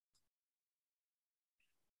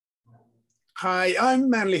Hi, I'm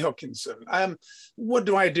Manley Hopkinson. What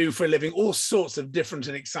do I do for a living? All sorts of different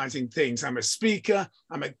and exciting things. I'm a speaker.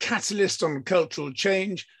 I'm a catalyst on cultural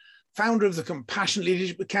change, founder of the Compassionate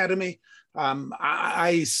Leadership Academy.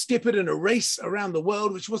 I skippered in a race around the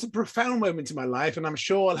world, which was a profound moment in my life, and I'm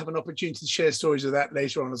sure I'll have an opportunity to share stories of that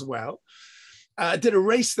later on as well. I did a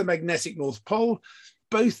race to the magnetic North Pole.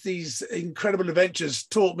 Both these incredible adventures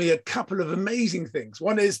taught me a couple of amazing things.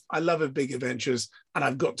 One is I love big adventures, and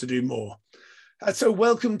I've got to do more. So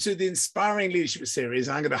welcome to the Inspiring Leadership Series.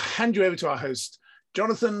 I'm going to hand you over to our host,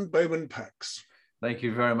 Jonathan Bowman-Perks. Thank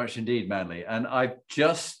you very much indeed, Manley. And I've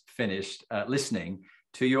just finished listening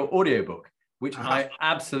to your audiobook, which I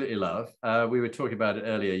absolutely love. We were talking about it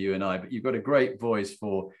earlier, you and I, but you've got a great voice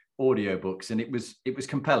for audiobooks, and it was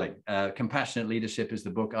compelling. Compassionate Leadership is the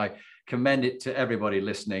book. I commend it to everybody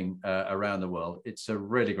listening around the world. It's a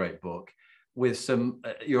really great book. With some,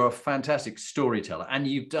 you're a fantastic storyteller, and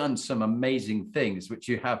you've done some amazing things, which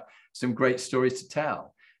you have some great stories to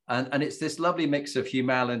tell. And it's this lovely mix of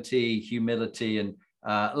humanity, humility, and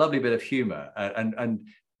a lovely bit of humor, and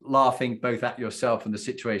laughing both at yourself and the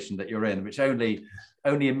situation that you're in, which only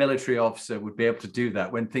a military officer would be able to do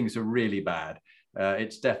that when things are really bad.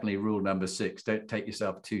 It's definitely rule number 6. Don't take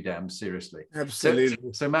yourself too damn seriously.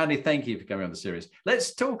 Absolutely. So Manley, thank you for coming on the series.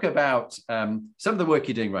 Let's talk about some of the work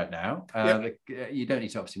you're doing right now. You don't need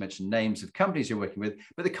to obviously mention names of companies you're working with,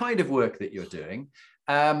 but the kind of work that you're doing.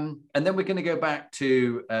 And then we're going to go back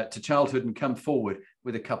to childhood and come forward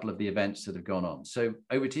with a couple of the events that have gone on. So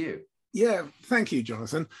over to you. Yeah, thank you,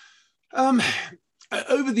 Jonathan.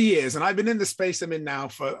 Over the years, and I've been in the space I'm in now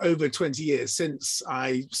for over 20 years, since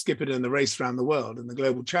I skipped in the race around the world and the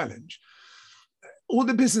global challenge, all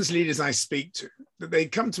the business leaders I speak to, that they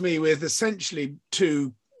come to me with essentially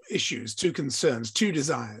 2 issues, 2 concerns, 2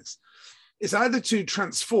 desires. It's either to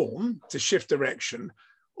transform, to shift direction,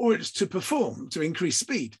 or it's to perform, to increase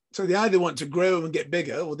speed. So they either want to grow and get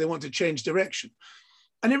bigger, or they want to change direction.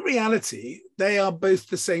 And in reality, they are both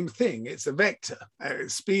the same thing. It's a vector,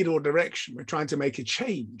 speed or direction. We're trying to make a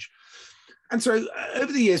change. And so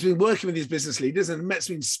over the years, we've been working with these business leaders and met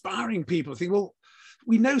some inspiring people think, well,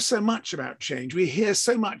 we know so much about change. We hear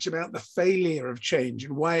so much about the failure of change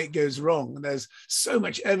and why it goes wrong. And there's so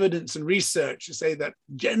much evidence and research to say that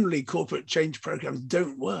generally corporate change programs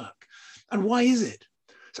don't work. And why is it?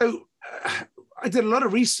 So I did a lot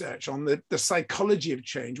of research on the psychology of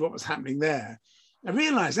change, what was happening there. I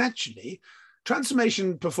realized actually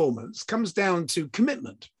transformation performance comes down to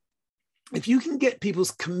commitment. If you can get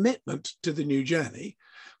people's commitment to the new journey,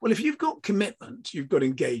 well, if you've got commitment, you've got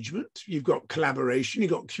engagement, you've got collaboration,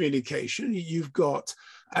 you've got communication, you've got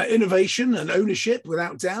innovation and ownership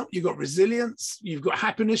without doubt, you've got resilience, you've got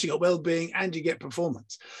happiness, you've got well-being, and you get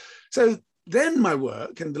performance. So then my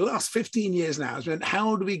work in the last 15 years now has been,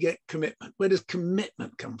 how do we get commitment? Where does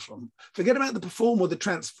commitment come from? Forget about the perform or the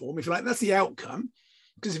transform. If you like, that's the outcome.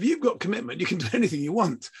 Because if you've got commitment, you can do anything you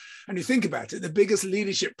want. And you think about it, the biggest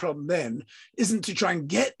leadership problem then isn't to try and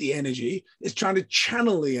get the energy, it's trying to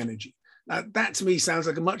channel the energy. Now, that to me sounds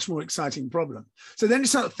like a much more exciting problem. So then you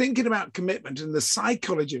start thinking about commitment and the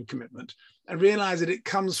psychology of commitment and realize that it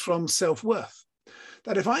comes from self-worth.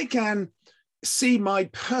 That if I can see my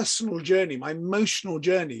personal journey, my emotional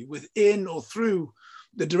journey within or through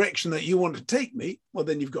the direction that you want to take me, well,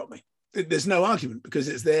 then you've got me. There's no argument because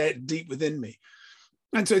it's there deep within me.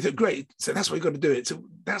 And so I thought, great, so that's why you've got to do it. So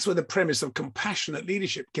that's where the premise of compassionate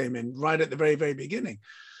leadership came in right at the very, very beginning.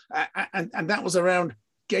 And that was around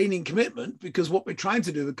gaining commitment, because what we're trying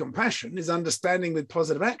to do with compassion is understanding with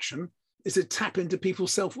positive action is to tap into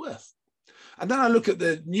people's self-worth. And then I look at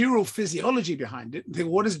the neural physiology behind it and think,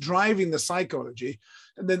 what is driving the psychology?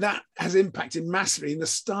 And then that has impacted massively in the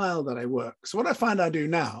style that I work. So what I find I do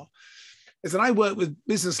now is that I work with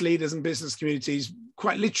business leaders and business communities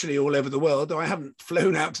quite literally all over the world, though I haven't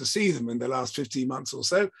flown out to see them in the last 15 months or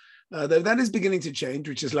so, though that is beginning to change,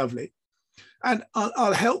 which is lovely. And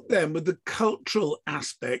I'll help them with the cultural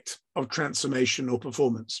aspect of transformation or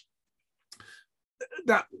performance.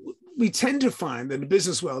 That we tend to find that in the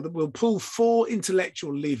business world that we'll pull 4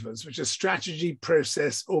 intellectual levers, which are strategy,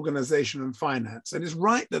 process, organization, and finance. And it's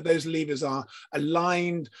right that those levers are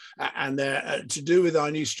aligned and they're to do with our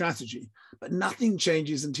new strategy. But nothing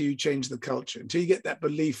changes until you change the culture, until you get that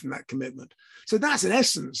belief and that commitment. So that's in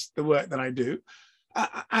essence the work that I do.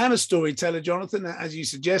 I am a storyteller, Jonathan, as you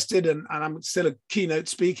suggested, and I'm still a keynote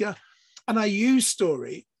speaker. And I use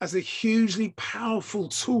story as a hugely powerful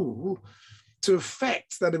tool to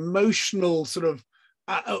affect that emotional sort of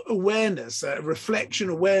awareness, reflection,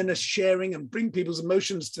 awareness, sharing, and bring people's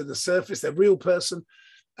emotions to the surface, their real person.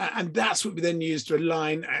 And that's what we then use to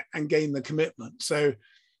align and gain the commitment. So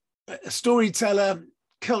a storyteller,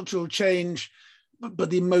 cultural change, but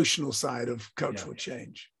the emotional side of cultural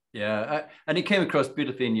change. Yeah, and it came across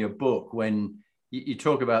beautifully in your book when you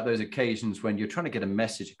talk about those occasions when you're trying to get a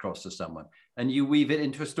message across to someone and you weave it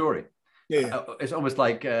into a story. It's almost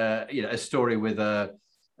like a story with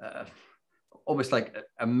almost like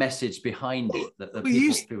a message behind it that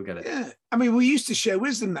people get it. Yeah, I mean, we used to share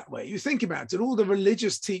wisdom that way. You think about it, all the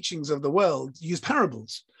religious teachings of the world use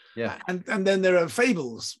parables. Yeah, and then there are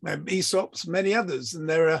fables, Aesop's, many others, and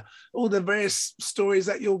there are all the various stories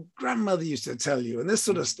that your grandmother used to tell you, and this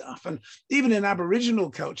sort of stuff. And even in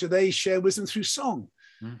Aboriginal culture, they share wisdom through song,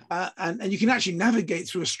 and you can actually navigate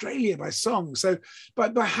through Australia by song. So,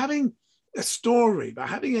 by having a story,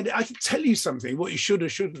 I can tell you something what you should or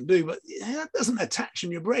shouldn't do, but that doesn't attach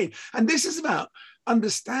in your brain. And this is about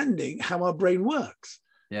understanding how our brain works.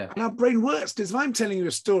 Yeah. And our brain works because if I'm telling you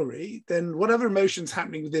a story, then whatever emotions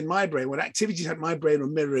happening within my brain, what activities happen in my brain will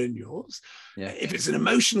mirror in yours. Yeah. If it's an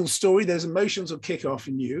emotional story, those emotions will kick off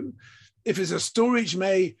in you. If it's a story which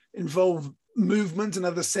may involve movement and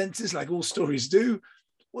other senses, like all stories do,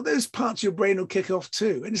 well, those parts of your brain will kick off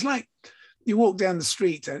too. And it's like you walk down the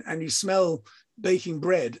street and you smell baking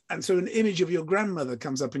bread, and so an image of your grandmother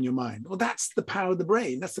comes up in your mind. Well, that's the power of the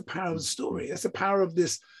brain. That's the power of the story. That's the power of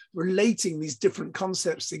this relating these different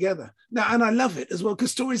concepts together. Now, and I love it as well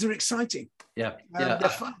because stories are exciting. Yeah, they're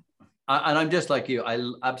fun. And I'm just like you. I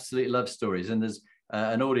absolutely love stories. And there's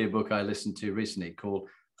an audiobook I listened to recently called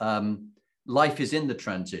Life is in the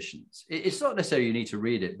Transitions. It's not necessarily you need to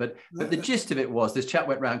read it, but the gist of it was this chap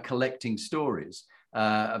went around collecting stories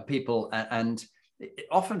of people and it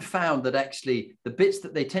often found that actually the bits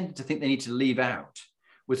that they tended to think they need to leave out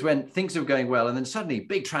was when things were going well and then suddenly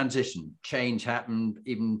big transition, change happened,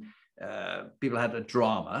 even people had a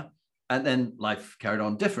drama and then life carried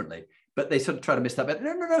on differently. But they sort of try to miss that bit.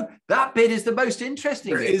 No. That bit is the most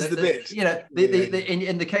interesting bit. Is the bit. You know,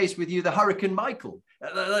 in the case with you, the Hurricane Michael.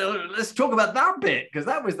 Let's talk about that bit because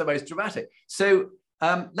that was the most dramatic. So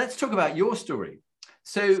let's talk about your story.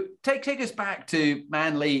 So take us back to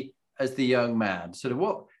Manley as the young man. Sort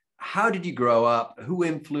of how did you grow up? Who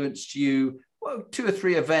influenced you? What 2 or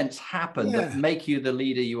 3 events happened that make you the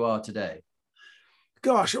leader you are today?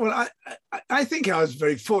 Gosh, well, I think I was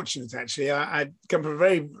very fortunate, actually. I come from a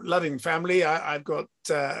very loving family. I've got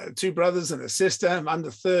 2 brothers and a sister. I'm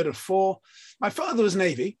the third of 4. My father was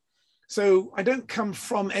Navy, so I don't come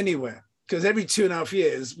from anywhere because every 2.5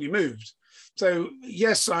 years we moved. So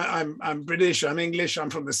yes, I'm British, I'm English, I'm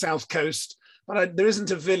from the South Coast, but there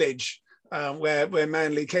isn't a village where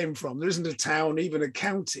Manley came from. There isn't a town, even a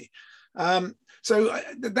county. So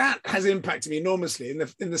that has impacted me enormously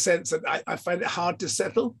in the sense that I find it hard to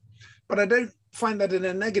settle, but I don't find that in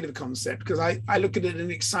a negative concept because I look at it in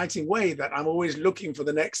an exciting way that I'm always looking for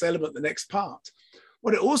the next element, the next part.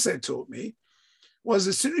 What it also taught me was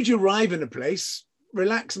as soon as you arrive in a place,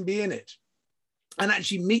 relax and be in it and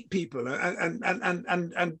actually meet people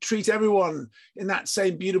and treat everyone in that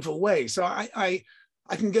same beautiful way. So I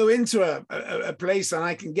can go into a place and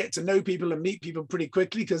I can get to know people and meet people pretty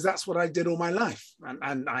quickly because that's what I did all my life,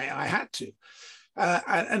 and I had to.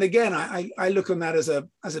 And again, I look on that as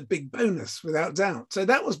a big bonus, without doubt. So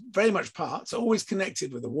that was very much part. So always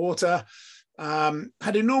connected with the water.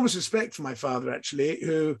 Had enormous respect for my father, actually,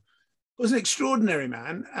 who was an extraordinary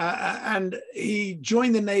man, and he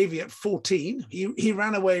joined the Navy at 14. He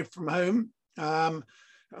ran away from home.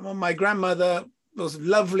 My grandmother was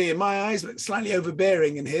lovely in my eyes, but slightly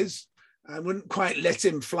overbearing in his. I wouldn't quite let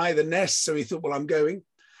him fly the nest, so he thought, well, I'm going.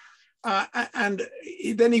 And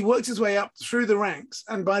then he worked his way up through the ranks.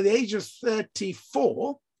 And by the age of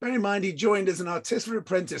 34, bear in mind, he joined as an artillery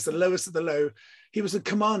apprentice, the lowest of the low. He was a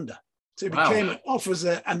commander. So he became an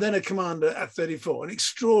officer and then a commander at 34, an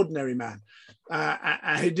extraordinary man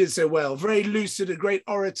who did so well. Very lucid, a great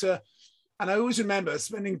orator. And I always remember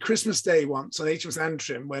spending Christmas Day once on HMS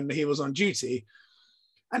Antrim when he was on duty.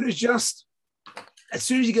 And it was just, as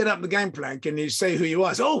soon as you get up the gangplank and you say who you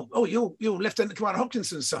are, it's, you're Lieutenant Commander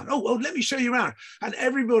Hopkinson's son. Oh, let me show you around. And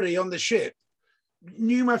everybody on the ship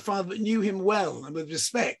knew my father, but knew him well and with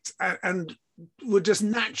respect, and would just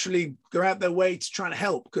naturally go out their way to try and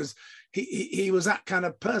help because he was that kind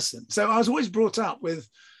of person. So I was always brought up with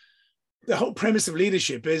the whole premise of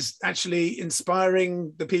leadership is actually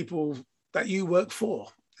inspiring the people that you work for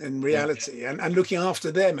in reality, and looking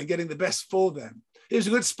after them and getting the best for them. He was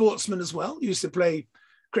a good sportsman as well. He used to play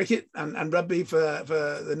cricket and rugby for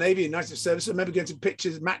the Navy and United Service. I remember going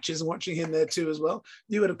to matches and watching him there too as well.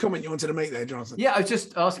 You had a comment you wanted to make there, Jonathan. Yeah, I was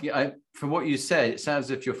just asking, from what you said, it sounds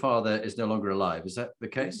as if your father is no longer alive. Is that the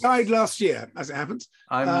case? He died last year, as it happens.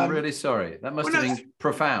 I'm really sorry. That must have been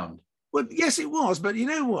profound. Well, yes, it was. But you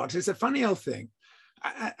know what? It's a funny old thing.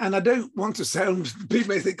 And I don't want to sound,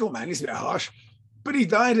 people may think, oh man, he's a bit harsh. But he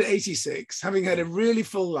died at 86, having had a really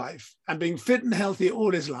full life and being fit and healthy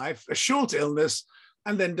all his life, a short illness,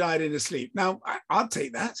 and then died in his sleep. Now, I'll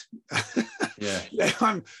take that. Yeah.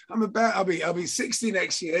 I'll be 60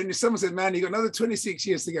 next year. And if someone said, man, you got another 26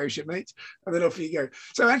 years to go, shipmate, and then off you go.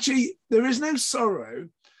 So actually, there is no sorrow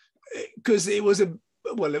because it was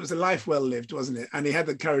a life well lived, wasn't it? And he had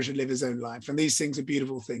the courage to live his own life. And these things are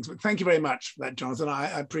beautiful things. But thank you very much for that, Jonathan.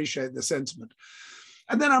 I appreciate the sentiment.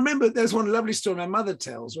 And then I remember there's one lovely story my mother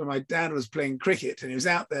tells where my dad was playing cricket and he was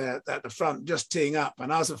out there at the front just teeing up.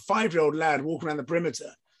 And I was a 5-year-old lad walking around the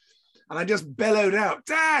perimeter. And I just bellowed out,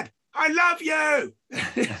 Dad, I love you.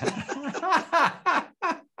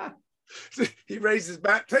 So he raised his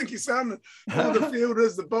bat. Thank you, son. All the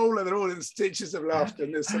fielders, the bowler, they're all in stitches of laughter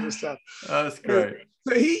and this sort of stuff. Oh, that's great.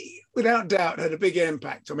 So he, without doubt, had a big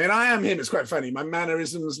impact on me. And I am him. It's quite funny. My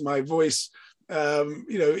mannerisms, my voice.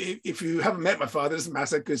 If you haven't met my father, it doesn't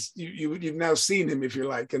matter because you've now seen him, if you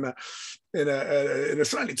like, in a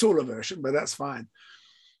slightly taller version, but that's fine.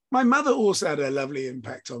 My mother also had a lovely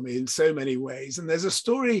impact on me in so many ways. And there's a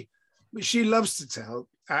story which she loves to tell,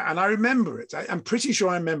 and I remember it. I'm pretty sure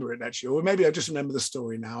I remember it, actually, or maybe I just remember the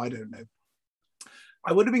story now. I don't know.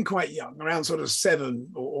 I would have been quite young, around sort of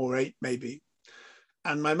 7 or 8, maybe.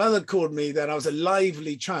 And my mother called me that I was a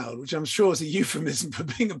lively child, which I'm sure is a euphemism for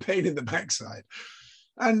being a pain in the backside.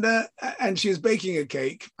 And she was baking a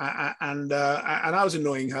cake, and I was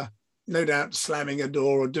annoying her, no doubt slamming a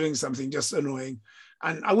door or doing something just annoying.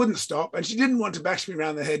 And I wouldn't stop. And she didn't want to bash me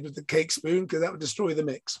around the head with the cake spoon because that would destroy the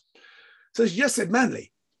mix. So she just said,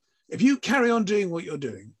 Manley, if you carry on doing what you're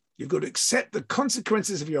doing, you've got to accept the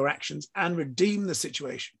consequences of your actions and redeem the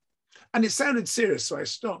situation. And it sounded serious, so I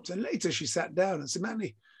stopped. And later she sat down and said,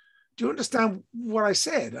 Manley, do you understand what I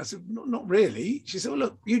said? I said, not really. She said, well,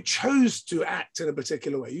 look, you chose to act in a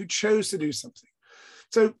particular way. You chose to do something.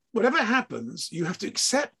 So whatever happens, you have to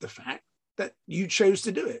accept the fact that you chose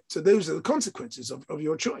to do it. So those are the consequences of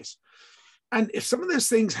your choice. And if some of those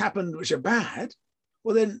things happened which are bad,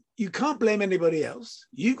 well, then you can't blame anybody else.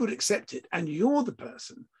 You could accept it. And you're the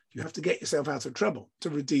person. You have to get yourself out of trouble to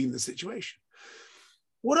redeem the situation.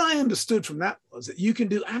 What I understood from that was that you can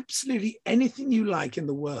do absolutely anything you like in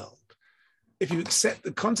the world if you accept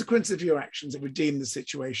the consequences of your actions and redeem the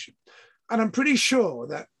situation. And I'm pretty sure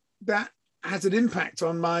that that has an impact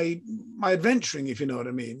on my adventuring, if you know what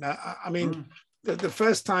I mean. The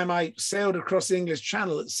first time I sailed across the English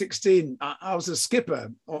Channel at 16, I was a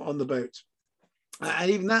skipper on the boat.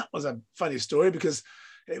 And even that was a funny story because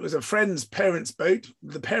it was a friend's parents' boat.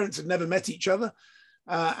 The parents had never met each other.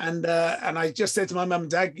 And I just said to my mum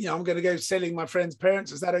and dad, I'm going to go sailing my friend's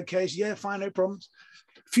parents. Is that okay? She said, yeah, fine, no problems.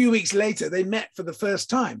 A few weeks later, they met for the first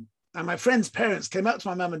time. And my friend's parents came up to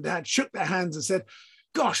my mum and dad, shook their hands and said,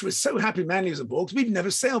 gosh, we're so happy Manley was aboard because we've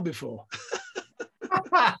never sailed before.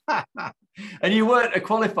 And you weren't a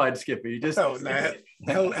qualified skipper. You just... Oh, no,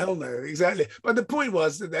 hell no, exactly. But the point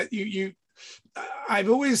was that I've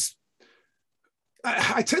always...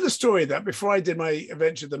 I tell the story that before I did my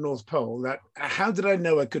adventure to the North Pole, that how did I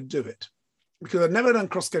know I could do it? Because I'd never done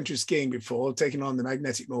cross-country skiing before, taking on the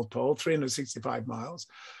magnetic North Pole, 365 miles.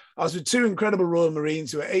 I was with 2 incredible Royal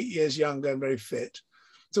Marines who were 8 years younger and very fit.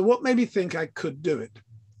 So what made me think I could do it?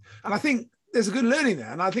 And I think there's a good learning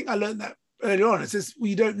there. And I think I learned that early on. It says, well,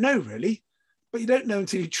 you don't know really, but you don't know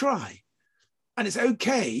until you try. And it's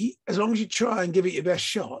okay as long as you try and give it your best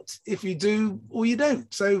shot if you do or you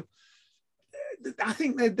don't. So I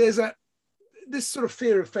think that there's this sort of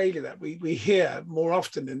fear of failure that we hear more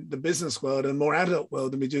often in the business world and more adult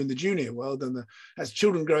world than we do in the junior world and as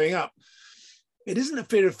children growing up. It isn't a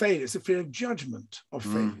fear of failure, it's a fear of judgment of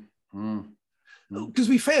failure. Because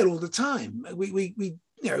we fail all the time.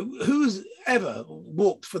 Who's ever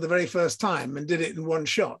walked for the very first time and did it in one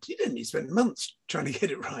shot? You didn't. You spent months trying to get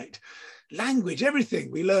it right. Language, everything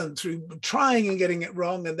we learn through trying and getting it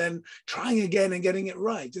wrong and then trying again and getting it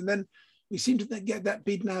right. And then we seem to get that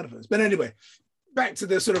beaten out of us. But anyway, back to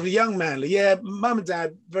the sort of young Manley. Yeah, mum and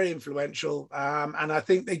dad, very influential. And I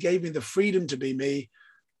think they gave me the freedom to be me.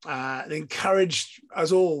 They encouraged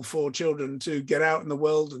us all 4 children to get out in the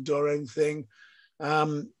world and do our own thing.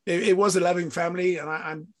 It was a loving family, and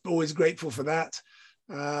I'm always grateful for that,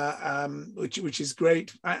 which is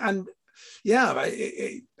great. And yeah,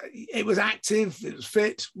 it was active, it was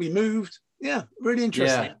fit, we moved. Yeah, really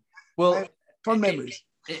interesting. Yeah. Well, fun memories.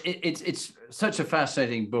 It's such a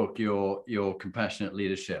fascinating book, your Compassionate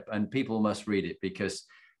Leadership, and people must read it because,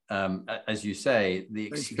 as you say, the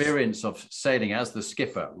experience of sailing as the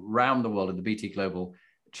skipper around the world in the BT Global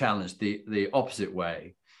Challenge, the opposite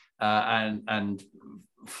way, and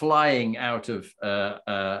flying out of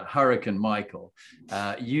Hurricane Michael,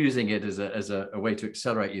 using it as a way to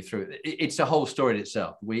accelerate you through it. It's a whole story in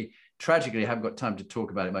itself. We tragically haven't got time to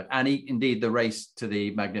talk about it much, and indeed the race to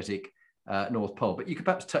the magnetic North Pole. But you could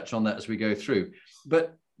perhaps touch on that as we go through.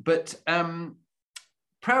 But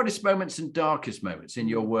proudest moments and darkest moments in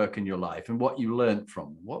your work and your life, and what you learned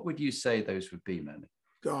from them, what would you say those would be, Manley?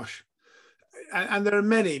 Gosh, and there are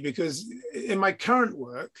many, because in my current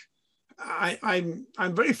work, I'm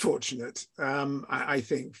very fortunate, I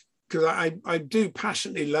think, because I do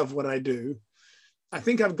passionately love what I do. I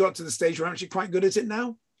think I've got to the stage where I'm actually quite good at it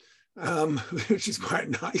now, which is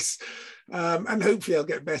quite nice. And hopefully I'll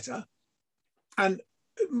get better. And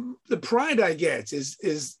the pride I get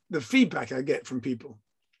is the feedback I get from people,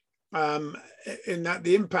 in that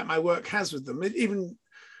the impact my work has with them. Even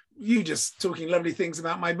you just talking lovely things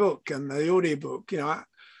about my book and the audiobook,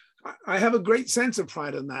 I have a great sense of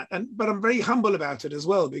pride in that, but I'm very humble about it as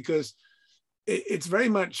well, because it's very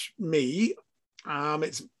much me.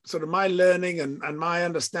 It's sort of my learning and my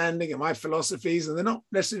understanding and my philosophies, and they're not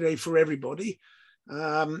necessarily for everybody.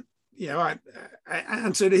 And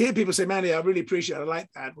so to hear people say, Manley, I really appreciate it, I like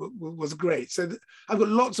that, was great. So I've got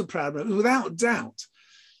lots of proud moments. Without doubt,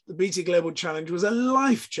 the BT Global Challenge was a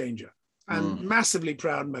life changer and massively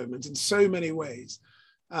proud moment in so many ways.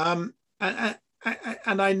 And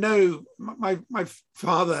I know my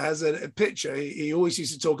father has a picture he always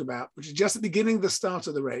used to talk about, which is just at the beginning of the start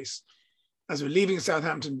of the race, as we're leaving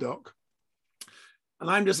Southampton Dock.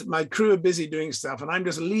 And my crew are busy doing stuff, and I'm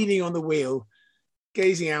just leaning on the wheel,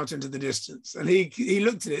 gazing out into the distance. And he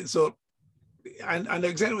looked at it and thought, I know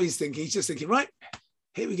exactly what he's thinking. He's just thinking, right,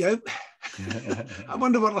 here we go. I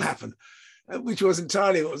wonder what will happen, which was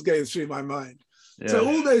entirely what was going through my mind. Yeah. So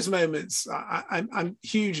all those moments I'm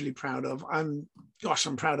hugely proud of. I'm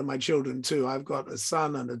proud of my children too. I've got a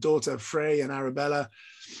son and a daughter, Frey and Arabella,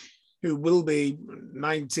 who will be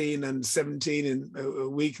 19 and 17 in a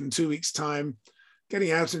week and 2 weeks' time,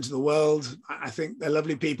 getting out into the world. I think they're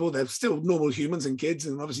lovely people. They're still normal humans and kids,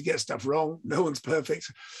 and obviously get stuff wrong. No one's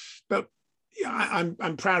perfect. But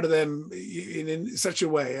I'm proud of them in such a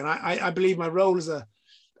way. And I believe my role as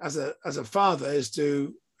a father is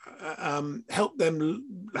to help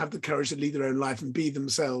them have the courage to lead their own life and be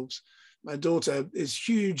themselves. My daughter is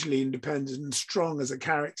hugely independent and strong as a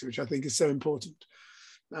character, which I think is so important.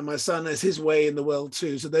 And my son has his way in the world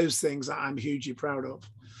too. So those things I'm hugely proud of.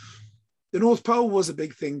 The North Pole was a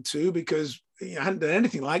big thing too, because I hadn't done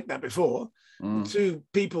anything like that before. Two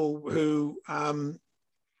people who,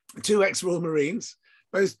 two ex-Royal Marines,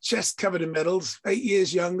 both chest covered in medals, 8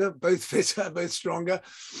 years younger, both fitter, both stronger.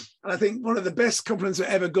 And I think one of the best compliments I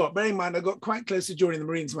ever got, bearing in mind I got quite close to joining the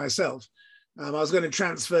Marines myself. I was going to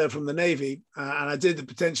transfer from the Navy, and I did the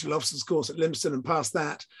potential officers course at Lympstone and passed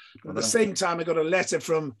that. But at the same time, I got a letter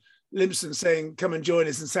from Lympstone saying, come and join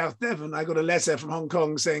us in South Devon. I got a letter from Hong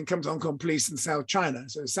Kong saying, come to Hong Kong Police in South China.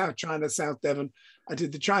 So South China, South Devon, I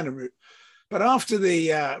did the China route. But after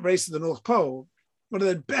the race to the North Pole, one of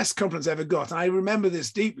the best compliments I ever got, and I remember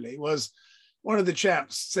this deeply, was one of the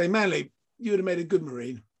chaps saying, Manley, you would have made a good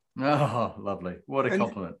Marine. Oh, lovely. What a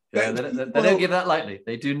compliment. Yeah, they don't give that lightly.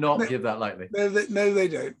 They do not give that lightly. No, they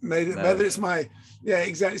don't. Whether it's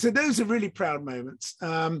exactly. So those are really proud moments.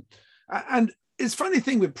 And it's a funny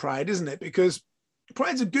thing with pride, isn't it? Because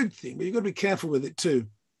pride's a good thing, but you've got to be careful with it too.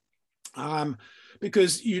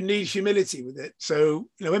 Because you need humility with it. So,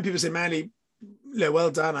 when people say, Manley,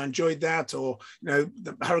 well done, I enjoyed that, or the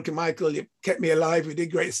Hurricane Michael, you kept me alive, we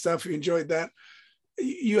did great stuff, you enjoyed that.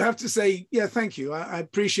 You have to say, yeah, thank you, I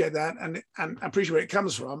appreciate that, and I appreciate where it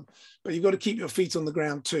comes from, but you've got to keep your feet on the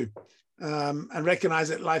ground too, and recognize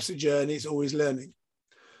that life's a journey, it's always learning.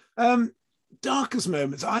 Darkest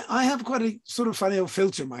moments, I have quite a sort of funny old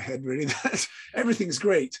filter in my head, really, that everything's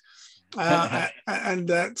great, and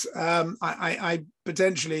that I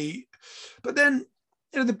potentially, but then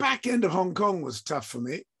the back end of Hong Kong was tough for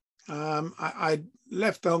me. I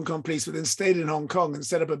left the Hong Kong police, but then stayed in Hong Kong and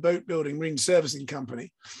set up a boat building marine servicing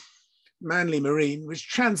company, Manley Marine, which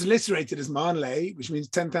transliterated as Manley, which means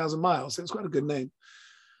 10,000 miles. So it's quite a good name.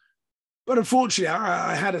 But unfortunately,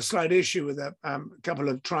 I had a slight issue with a couple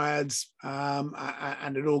of triads,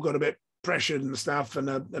 and it all got a bit pressured and stuff. And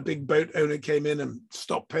a big boat owner came in and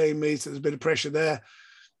stopped paying me. So there's a bit of pressure there.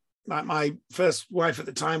 My first wife at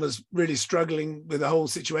the time was really struggling with the whole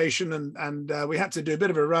situation, and we had to do a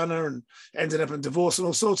bit of a runner and ended up in divorce and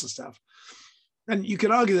all sorts of stuff. And you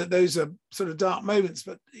can argue that those are sort of dark moments,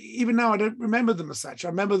 but even now I don't remember them as such. I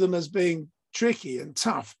remember them as being tricky and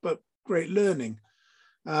tough, but great learning.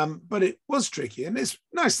 But it was tricky, and it's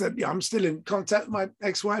nice that I'm still in contact with my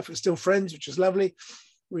ex-wife. We're still friends, which is lovely.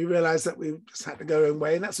 We realized that we just had to go our own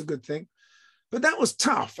way, and that's a good thing. But that was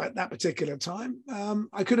tough at that particular time.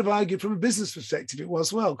 I could have argued from a business perspective it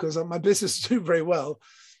was well, because my business is doing very well.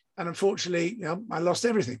 And unfortunately, I lost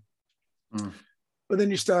everything. Mm. But then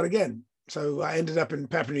you start again. So I ended up in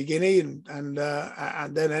Papua New Guinea and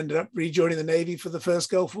then ended up rejoining the Navy for the first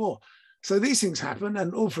Gulf War. So these things happen,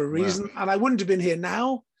 and all for a reason. Wow. And I wouldn't have been here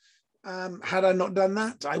now had I not done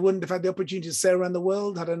that. I wouldn't have had the opportunity to sail around the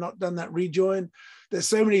world had I not done that rejoin. There's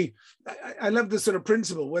so many, I love this sort of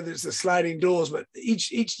principle, whether it's the sliding doors, but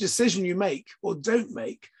each decision you make or don't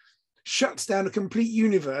make shuts down a complete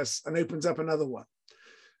universe and opens up another one.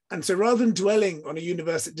 And so rather than dwelling on a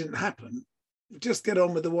universe that didn't happen, just get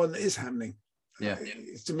on with the one that is happening. Yeah.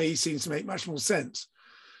 To me, seems to make much more sense.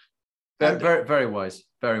 Very, very wise.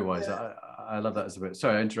 Very wise. Yeah. I love that as a bit.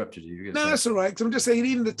 Sorry, I interrupted you. No, that's all right. Because I'm just saying,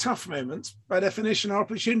 even the tough moments, by definition, are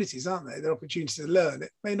opportunities, aren't they? They're opportunities to learn.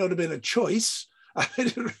 It may not have been a choice. I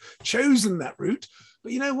had chosen that route,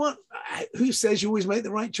 but you know what? Who says you always make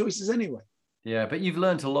the right choices anyway? Yeah, but you've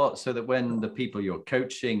learned a lot, so that when the people you're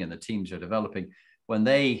coaching and the teams you're developing, when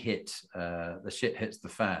they hit the shit hits the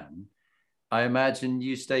fan, I imagine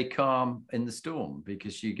you stay calm in the storm,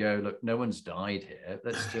 because you go, look, no one's died here.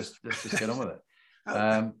 Let's just get on with it.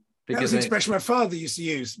 Because that was an expression my father used to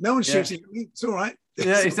use. No one's shooting at me. It's all right.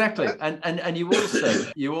 Yeah, exactly. And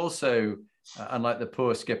you also unlike the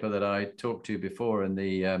poor skipper that I talked to before in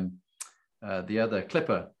the other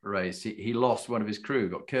Clipper race, he lost one of his crew,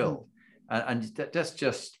 got killed, and that's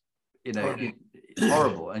just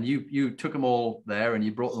horrible. And you took them all there, and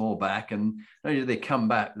you brought them all back, and not only did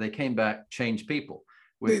they came back changed people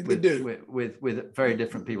with very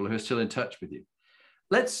different people who are still in touch with you.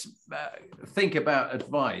 Let's think about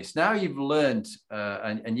advice. Now you've learned,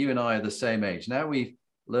 and you and I are the same age. Now we've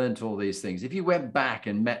learned all these things. If you went back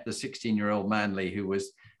and met the 16-year-old Manley who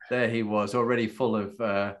was there, he was already full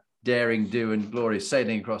of daring do and glory,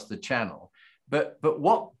 sailing across the channel. But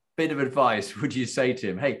what bit of advice would you say to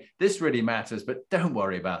him? Hey, this really matters, but don't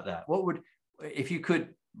worry about that. What would, if you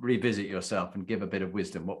could revisit yourself and give a bit of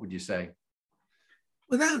wisdom, what would you say?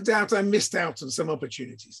 Without doubt, I missed out on some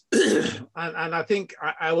opportunities. and I think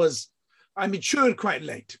I matured quite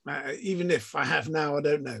late, even if I have now, I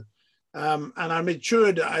don't know. And I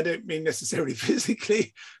matured, I don't mean necessarily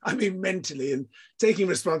physically, I mean mentally, and taking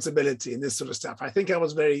responsibility and this sort of stuff. I think I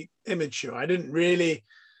was very immature. I didn't really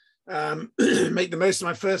make the most of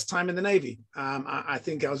my first time in the Navy. I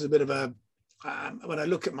think I was a bit of a, when I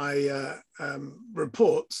look at my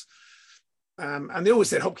reports, and they always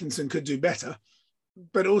said Hopkinson could do better,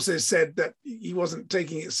 but also said that he wasn't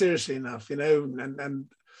taking it seriously enough, and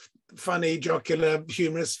funny, jocular,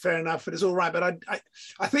 humorous, fair enough, but it's all right. But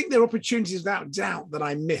I think there are opportunities without doubt that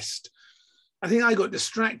I missed. I think I got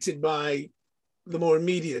distracted by the more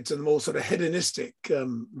immediate and the more sort of hedonistic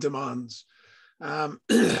demands. I'm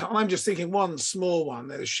just thinking one small one,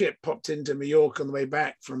 that a ship popped into Mallorca on the way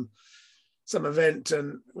back from some event,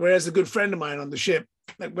 and whereas a good friend of mine on the ship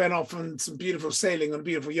that went off on some beautiful sailing on a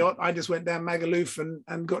beautiful yacht, I just went down Magaluf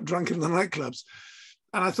and got drunk in the nightclubs.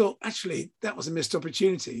 And I thought, actually, that was a missed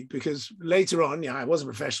opportunity, because later on, I was a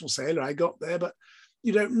professional sailor, I got there, but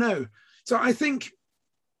you don't know. So I think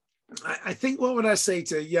what would I say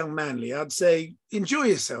to young Manley? I'd say, enjoy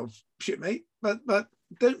yourself, shipmate, but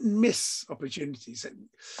don't miss opportunities.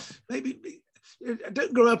 Maybe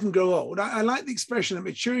don't grow up and grow old. I like the expression that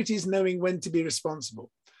maturity is knowing when to be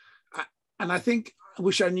responsible. And I think I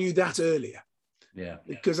wish I knew that earlier. Yeah.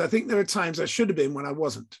 Because I think there are times I should have been when I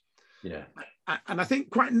wasn't. Yeah. And I think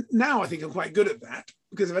I'm quite good at that,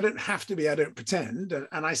 because if I don't have to be, I don't pretend.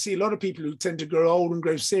 And I see a lot of people who tend to grow old and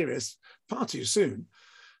grow serious far too soon.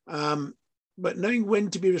 But knowing when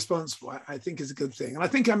to be responsible, I think is a good thing. And I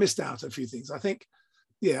think I missed out on a few things. I think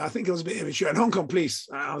I was a bit immature. And Hong Kong police,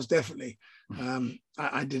 I was definitely,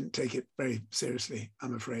 I didn't take it very seriously,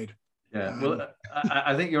 I'm afraid. Yeah, well,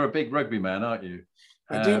 I think you're a big rugby man, aren't you?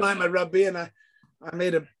 I do like my rugby, and I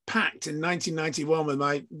made a pact in 1991 with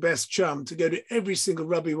my best chum to go to every single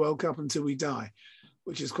Rugby World Cup until we die,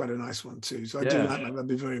 which is quite a nice one too. So I do like my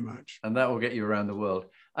rugby very much. And that will get you around the world.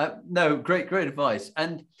 No, great advice.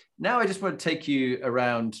 And now I just want to take you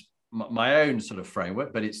around my own sort of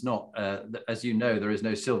framework, but it's not, as you know, there is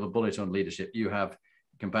no silver bullet on leadership. You have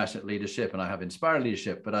compassionate leadership and I have inspired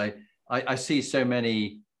leadership, but I see so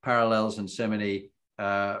many parallels and so many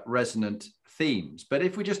resonant themes. But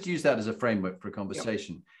if we just use that as a framework for a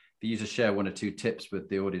conversation, for you to share one or two tips with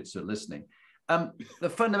the audience that are listening, the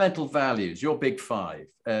fundamental values, your big five.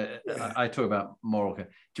 I talk about moral.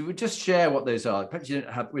 Do we just share what those are? Perhaps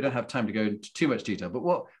we don't have time to go into too much detail, but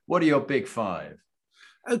what are your big five?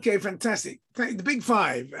 Okay, fantastic. The big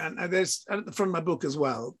five, and there's at the front of my book as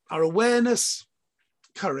well, are awareness,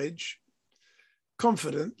 courage,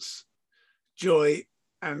 confidence, joy,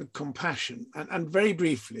 and compassion. And very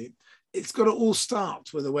briefly, it's got to all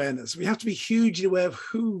start with awareness. We have to be hugely aware of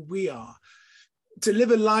who we are. To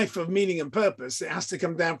live a life of meaning and purpose, it has to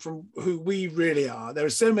come down from who we really are. There are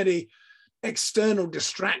so many external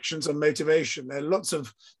distractions on motivation. There are lots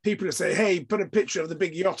of people who say, hey, put a picture of the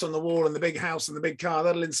big yacht on the wall and the big house and the big car,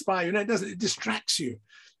 that'll inspire you. No, it doesn't. It distracts you. It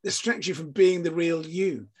distracts you from being the real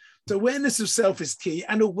you. So awareness of self is key,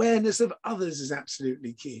 and awareness of others is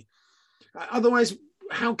absolutely key. Otherwise,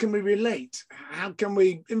 how can we relate? How can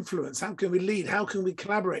we influence? How can we lead? How can we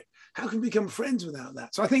collaborate? How can we become friends without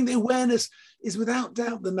that? So I think the awareness is without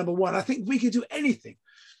doubt the number one. I think we could do anything.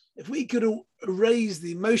 If we could raise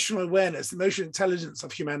the emotional awareness, the emotional intelligence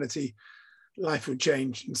of humanity, life would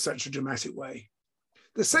change in such a dramatic way.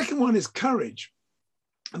 The second one is courage.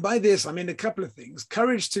 And by this, I mean a couple of things.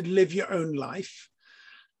 Courage to live your own life,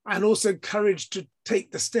 and also courage to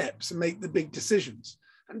take the steps and make the big decisions.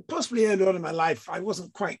 And possibly early on in my life, I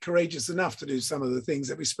wasn't quite courageous enough to do some of the things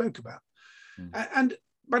that we spoke about. And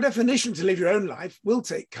by definition, to live your own life will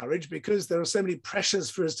take courage, because there are so many pressures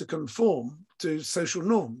for us to conform to social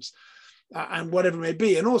norms and whatever it may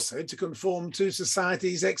be, and also to conform to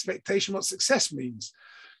society's expectation what success means.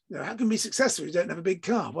 You know, how can we be successful if you don't have a big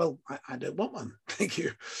car? Well, I don't want one. Thank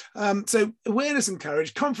you. So awareness and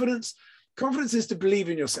courage. Confidence. Confidence is to believe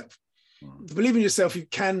in yourself. To believe in yourself, you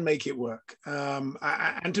can make it work.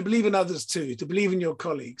 And to believe in others too, to believe in your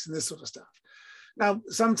colleagues and this sort of stuff. Now,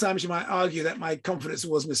 sometimes you might argue that my confidence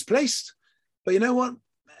was misplaced, but you know what?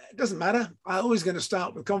 It doesn't matter. I'm always going to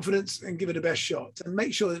start with confidence and give it a best shot, and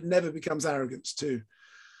make sure that it never becomes arrogance too.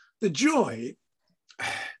 The joy,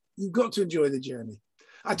 you've got to enjoy the journey.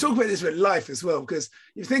 I talk about this with life as well, because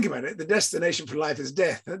if you think about it, the destination for life is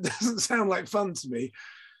death. That doesn't sound like fun to me.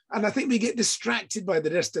 And I think we get distracted by the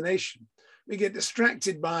destination. We get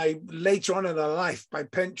distracted by later on in our life, by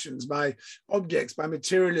pensions, by objects, by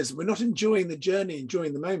materialism. We're not enjoying the journey,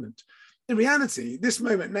 enjoying the moment. In reality, this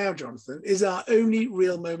moment now, Jonathan, is our only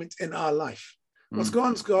real moment in our life. What's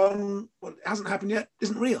gone's gone. What hasn't happened yet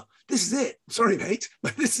isn't real. This is it. Sorry, mate,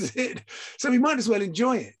 but this is it. So we might as well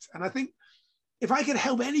enjoy it. And I think if I could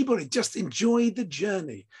help anybody just enjoy the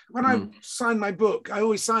journey. When I sign my book, I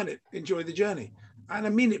always sign it, enjoy the journey. And I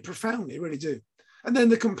mean it profoundly, really do. And then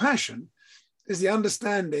the compassion is the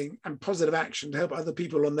understanding and positive action to help other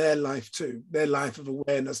people on their life too, their life of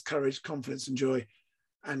awareness, courage, confidence, and joy,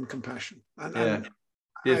 and compassion. And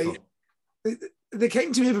they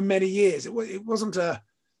came to me over many years. It wasn't a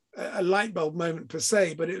light bulb moment per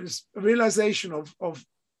se, but it was a realization of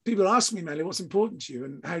people asking me, Manley, what's important to you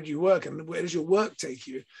and how do you work and where does your work take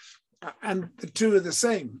you? And the two are the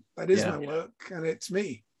same. That is my work and it's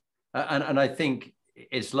me. And I think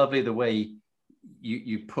it's lovely the way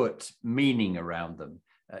you put meaning around them.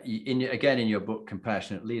 In your book,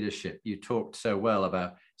 Compassionate Leadership, you talked so well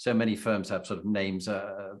about so many firms have sort of names,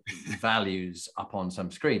 values up on some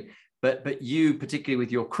screen, but you, particularly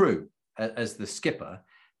with your crew as the skipper,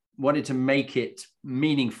 wanted to make it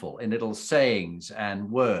meaningful in little sayings and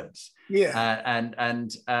words. And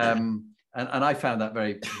I found that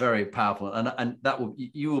very, very powerful. And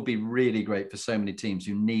you will be really great for so many teams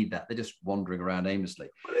who need that. They're just wandering around aimlessly.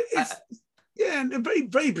 And very,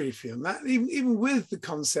 very briefly on that, even with the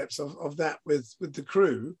concepts of that with the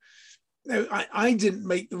crew, I didn't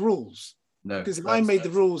make the rules. No, because if I made the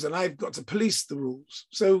rules and I've got to police the rules.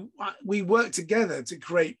 So we work together to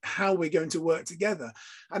create how we're going to work together.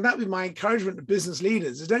 And that would be my encouragement to business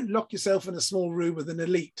leaders is don't lock yourself in a small room with an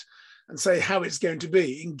elite and say how it's going to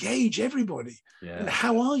be. Engage everybody. And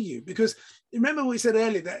how are you? Because remember what we said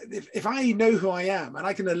earlier, that if I know who I am and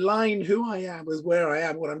I can align who I am with where I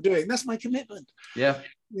am, what I'm doing, that's my commitment.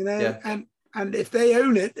 And if they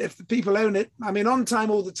own it, if the people own it, I mean, on time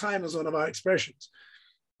all the time is one of our expressions,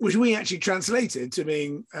 which we actually translated to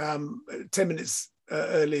being 10 minutes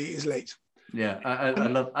early is late. I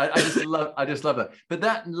just love that. But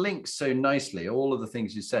that links so nicely, all of the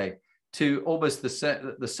things you say, to almost the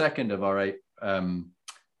second of our 8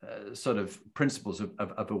 sort of principles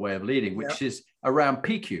of a way of leading, which is around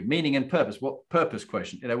PQ, meaning and purpose. What purpose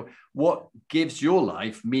question? What gives your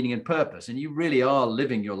life meaning and purpose? And you really are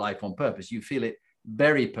living your life on purpose. You feel it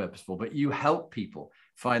very purposeful, but you help people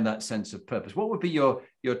find that sense of purpose. What would be your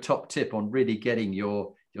top tip on really getting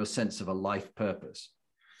your sense of a life purpose?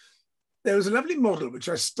 There was a lovely model which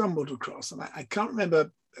I stumbled across, and I can't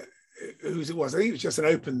remember whose it was. I think it was just an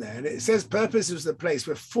open there. And it says purpose is the place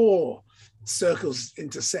where 4 circles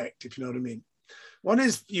intersect, if you know what I mean. One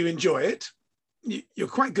is you enjoy it, you're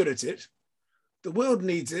quite good at it, the world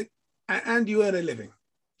needs it, and you earn a living.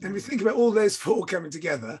 And if you think about all those four coming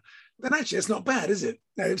together, then actually it's not bad, is it?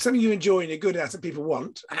 Now, if something you enjoy and you're good at and people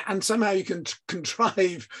want, and somehow you can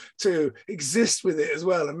contrive to exist with it as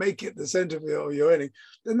well and make it the center of your earning,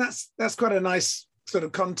 then that's quite a nice sort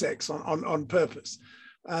of context on purpose.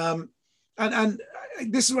 And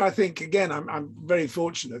this is where I think, again, I'm very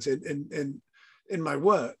fortunate in my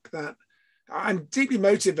work that I'm deeply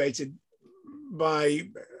motivated by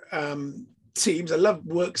teams. I love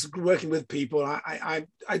working with people.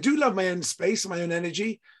 I do love my own space and my own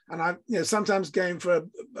energy. And sometimes going for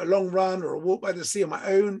a long run or a walk by the sea on my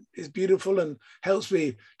own is beautiful and helps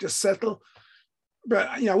me just settle. But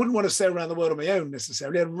I wouldn't want to sail around the world on my own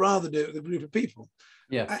necessarily. I'd rather do it with a group of people.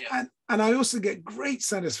 Yeah. And I also get great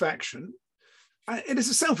satisfaction. It is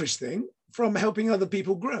a selfish thing from helping other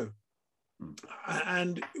people grow.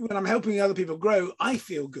 And when I'm helping other people grow, I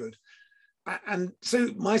feel good. And so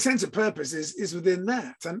my sense of purpose is within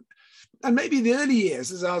that. And maybe in the early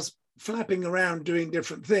years, as I was flapping around doing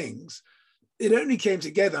different things, it only came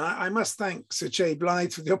together. I must thank Sir Che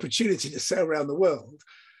Blythe for the opportunity to sail around the world.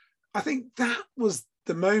 I think that was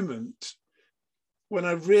the moment when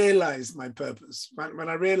I realized my purpose, when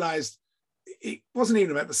I realized it wasn't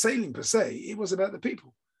even about the sailing per se, it was about the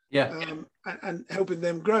people. Yeah. And helping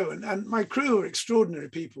them grow. And my crew are extraordinary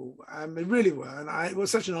people. They really were. And it was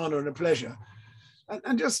such an honor and a pleasure.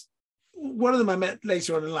 And just one of them I met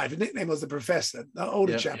later on in life. His nickname was the Professor, the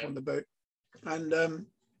older chap on the boat. And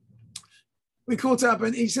we caught up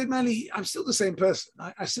and he said, Manley, I'm still the same person.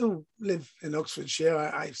 I still live in Oxfordshire.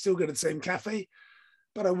 I still go to the same cafe,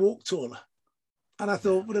 but I walk taller. And I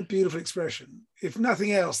thought, what a beautiful expression. If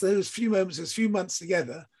nothing else, those few moments, those few months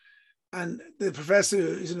together, and the Professor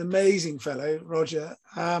is an amazing fellow, Roger,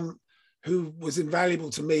 who was invaluable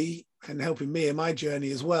to me and helping me in my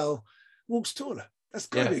journey as well, walks taller. That's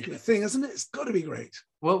got to be a good thing, isn't it? It's got to be great.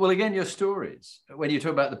 Well, again, your stories, when you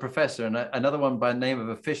talk about the Professor and another one by the name of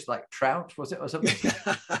a fish like trout, was it, or something?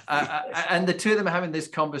 And the two of them are having this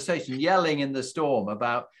conversation, yelling in the storm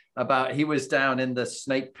about he was down in the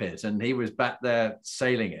snake pit and he was back there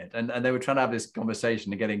sailing it. And they were trying to have this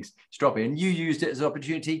conversation and getting stroppy. And you used it as an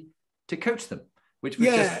opportunity to coach them, which was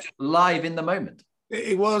just live in the moment.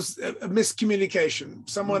 It was a miscommunication.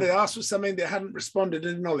 Someone had asked for something, they hadn't responded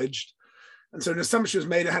and acknowledged. And so an assumption was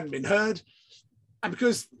made, it hadn't been heard. And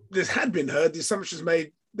because this had been heard, the assumption was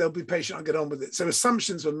made, they'll be patient, I'll get on with it. So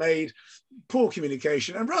assumptions were made, poor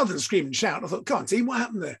communication. And rather than scream and shout, I thought, come on, team, what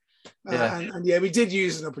happened there? And we did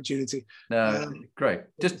use an opportunity. Great.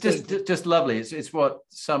 Just lovely. It's what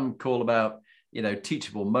some call about,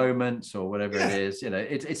 teachable moments or whatever it is.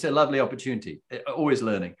 It's a lovely opportunity. Always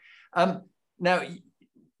learning. Now,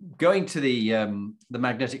 going to the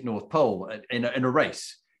magnetic North Pole in a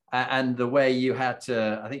race, and the way you had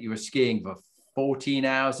to, I think you were skiing for 14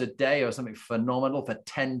 hours a day or something phenomenal for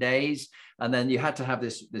 10 days. And then you had to have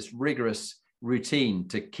this rigorous routine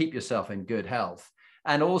to keep yourself in good health.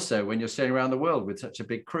 And also when you're sailing around the world with such a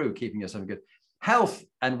big crew, keeping yourself in good health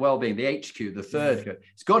and well-being, the HQ, the third,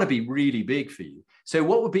 it's got to be really big for you. So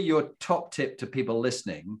what would be your top tip to people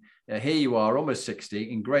listening? Here you are, almost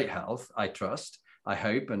 60, in great health, I trust, I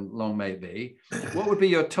hope, and long may it be. What would be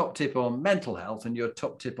your top tip on mental health and your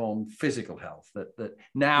top tip on physical health that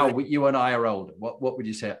now you and I are older? What would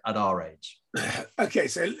you say at our age? Okay,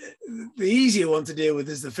 so the easier one to deal with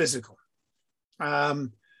is the physical.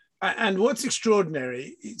 And what's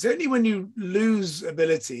extraordinary, it's only when you lose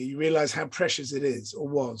ability, you realize how precious it is or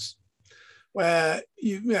was, where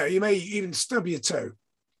you may even stub your toe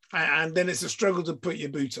and then it's a struggle to put your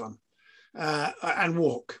boot on and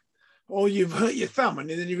walk. Or you've hurt your thumb and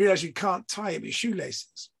then you realize you can't tie up your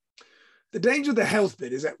shoelaces. The danger of the health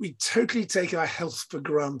bit is that we totally take our health for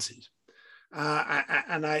granted.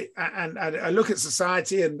 And I look at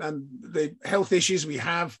society and the health issues we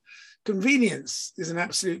have. Convenience is an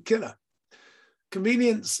absolute killer.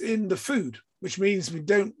 Convenience in the food, which means we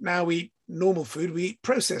don't now eat normal food, we eat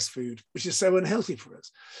processed food, which is so unhealthy for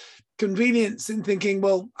us. Convenience in thinking,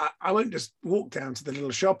 well, I won't just walk down to the little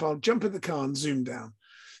shop, I'll jump in the car and zoom down.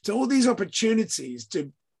 So all these opportunities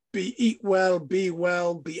to eat well,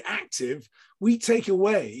 be active, we take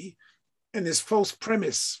away in this false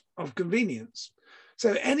premise of convenience.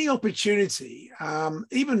 So any opportunity,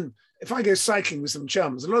 even if I go cycling with some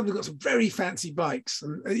chums, a lot of them got some very fancy bikes,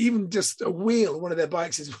 and even just a wheel of one of their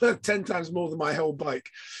bikes is worth 10 times more than my whole bike,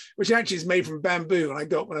 which actually is made from bamboo and I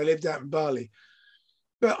got when I lived out in Bali.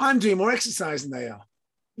 But I'm doing more exercise than they are.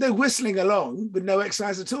 They're whistling along with no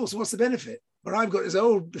exercise at all. So what's the benefit? But I've got this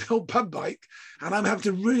old pub bike and I'm having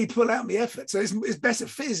to really pull out my effort. So it's better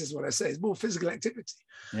phys is what I say. It's more physical activity.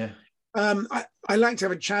 Yeah. I like to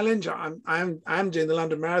have a challenge. I'm doing the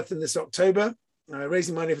London Marathon this October,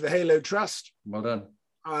 raising money for the Halo Trust. Well done.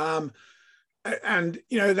 And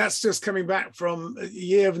that's just coming back from a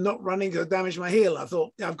year of not running because I damaged my heel. I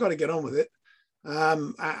thought, I've got to get on with it,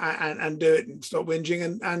 and do it and stop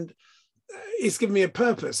whinging. And it's given me a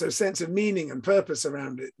purpose, a sense of meaning and purpose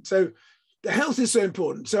around it. So the health is so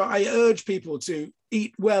important. So I urge people to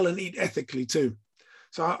eat well and eat ethically too.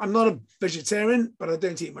 So I'm not a vegetarian, but I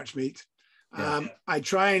don't eat much meat. Yeah. I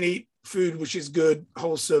try and eat food which is good,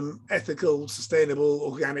 wholesome, ethical, sustainable,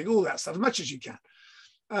 organic, all that stuff, as much as you can.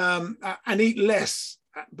 And eat less,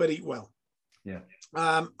 but eat well. Yeah.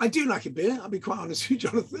 I do like a beer. I'll be quite honest with you,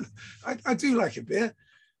 Jonathan. I do like a beer,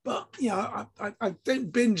 but I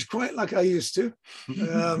don't binge quite like I used to.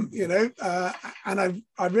 And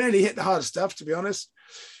I rarely hit the hard stuff, to be honest.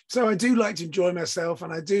 So I do like to enjoy myself,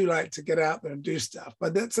 and I do like to get out there and do stuff,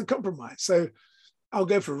 but that's a compromise. So I'll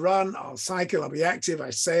go for a run, I'll cycle, I'll be active, I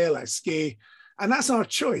sail, I ski, and that's our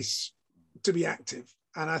choice, to be active.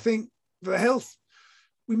 And I think for health,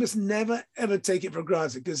 we must never, ever take it for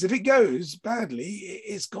granted, because if it goes badly,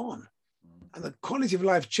 it's gone. And the quality of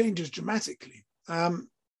life changes dramatically.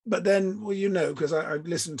 But then, well, because I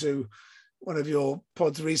listened to one of your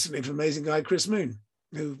pods recently from amazing guy, Chris Moon,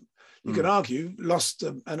 who you could argue lost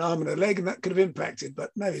an arm and a leg, and that could have impacted. But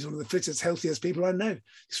no, he's one of the fittest, healthiest people I know.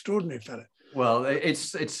 Extraordinary fella. Well,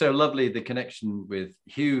 it's so lovely, the connection with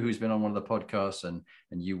Hugh, who's been on one of the podcasts, and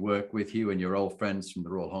you work with Hugh and your old friends from the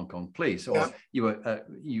Royal Hong Kong Police, or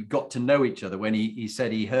you got to know each other when he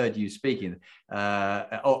said he heard you speaking,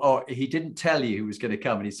 or he didn't tell you who was going to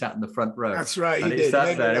come, and he sat in the front row. That's right, and he did.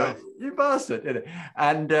 Sat there, went, you bastard,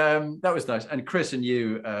 and that was nice. And Chris and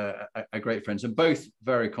you are great friends, and both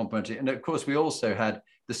very complimentary. And of course, we also had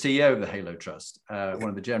the CEO of the Halo Trust, one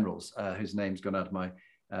of the generals, whose name's gone out of my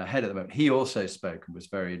head at the moment. He also spoke and was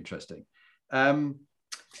very interesting.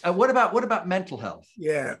 What about mental health?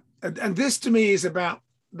 Yeah, and this to me is about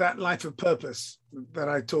that life of purpose that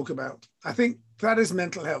I talk about. I think that is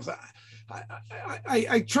mental health.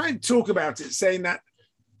 I try and talk about it, saying that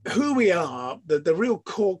who we are, the real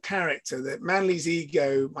core character, that Manley's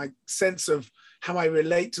ego, my sense of how I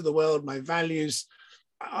relate to the world, my values,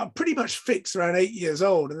 are pretty much fixed around 8 years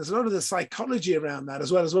old. And there's a lot of the psychology around that,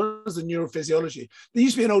 as well as the neurophysiology. There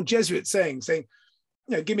used to be an old Jesuit saying,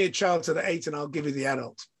 give me a child to the 8 and I'll give you the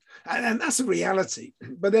adult. And that's a reality.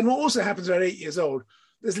 But then what also happens around 8 years old,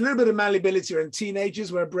 there's a little bit of malleability around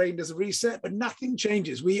teenagers where a brain does a reset, but nothing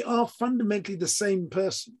changes. We are fundamentally the same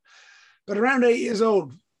person. But around 8 years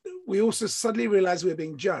old, we also suddenly realize we're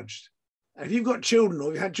being judged. And if you've got children,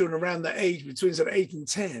 or you've had children around that age, between sort of 8 and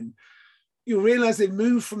 10, you'll realize they've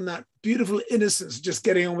moved from that beautiful innocence, just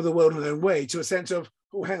getting on with the world in their own way, to a sense of,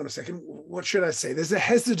 oh, hang on a second, what should I say? There's a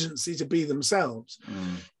hesitancy to be themselves,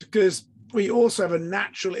 because we also have a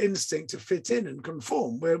natural instinct to fit in and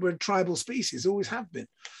conform. We're a tribal species, always have been.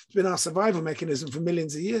 It's been our survival mechanism for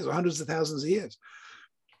millions of years, or hundreds of thousands of years.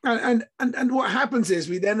 And what happens is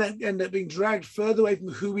we then end up being dragged further away from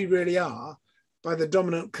who we really are by the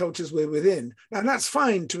dominant cultures we're within. Now, that's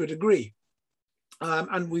fine to a degree.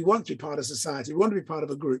 And we want to be part of society. We want to be part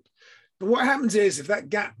of a group. But what happens is, if that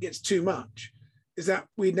gap gets too much, is that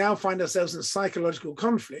we now find ourselves in psychological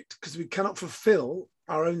conflict because we cannot fulfill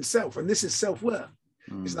our own self. And this is self-worth.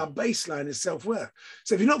 It's our baseline is self-worth.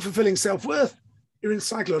 So if you're not fulfilling self-worth, you're in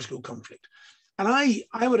psychological conflict. And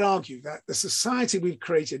I would argue that the society we've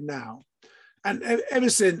created now, and ever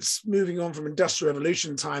since moving on from industrial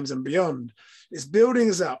revolution times and beyond, is building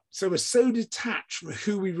us up. So we're so detached from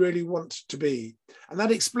who we really want to be. And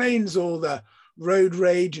that explains all the road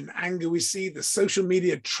rage and anger we see, the social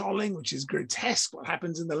media trolling, which is grotesque, what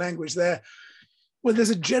happens in the language there, where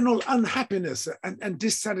there's a general unhappiness and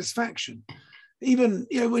dissatisfaction. Even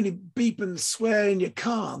when you beep and swear in your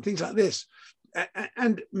car and things like this.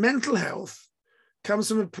 And mental health comes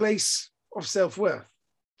from a place of self-worth.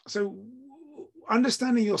 So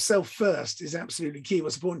understanding yourself first is absolutely key,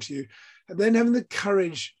 what's important to you, and then having the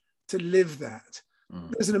courage to live that.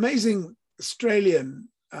 There's an amazing Australian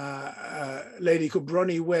lady called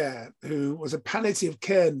Bronnie Ware, who was a palliative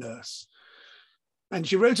care nurse. And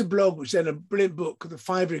she wrote a blog, which then a brilliant book, The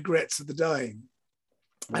 5 Regrets of the Dying.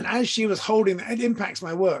 And as she was holding that, it impacts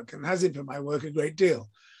my work and has impacted my work a great deal.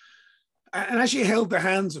 And as she held the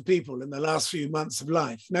hands of people in the last few months of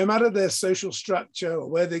life, no matter their social structure or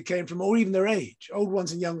where they came from, or even their age, old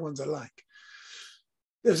ones and young ones alike,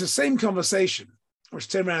 there was the same conversation, which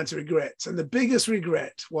turned around to regrets. And the biggest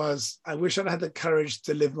regret was, I wish I'd had the courage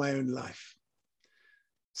to live my own life.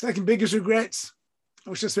 Second biggest regrets,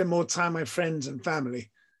 I wish I spent more time with my friends and family.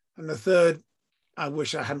 And the third, I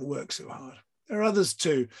wish I hadn't worked so hard. There are others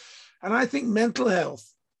too. And I think mental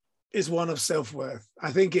health is one of self-worth.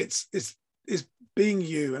 I think it's being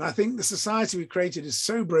you. And I think the society we created is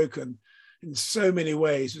so broken in so many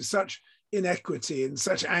ways, with such inequity and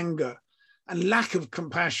such anger and lack of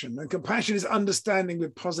compassion. And compassion is understanding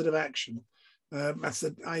with positive action.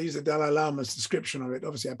 I use the Dalai Lama's description of it.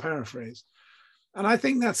 Obviously, I paraphrase. And I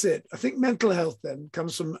think that's it. I think mental health then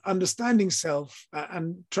comes from understanding self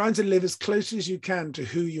and trying to live as closely as you can to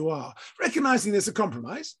who you are, recognizing there's a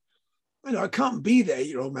compromise. You know, I can't be the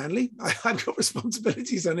 8-year-old Manley. I've got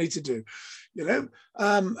responsibilities I need to do, you know,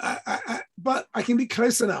 but I can be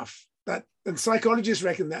close enough that, and psychologists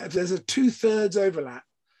reckon that if there's a 2/3 overlap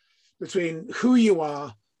between who you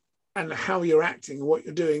are and how you're acting and what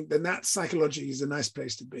you're doing, then that psychology is a nice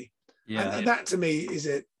place to be. Yeah. And that to me is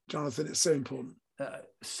it, Jonathan. It's so important.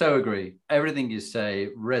 So agree. Everything you say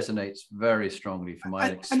resonates very strongly from my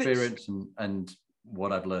experience and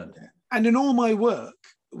what I've learned. And in all my work,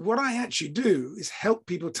 what I actually do is help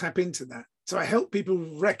people tap into that. So I help people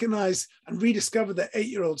recognize and rediscover their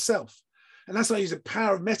 8-year-old self. And that's why I use the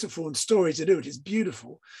power of metaphor and story to do it. It's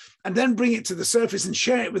beautiful. And then bring it to the surface and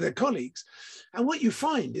share it with their colleagues. And what you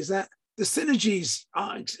find is that the synergies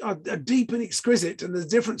are deep and exquisite, and the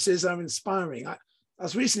differences are inspiring. I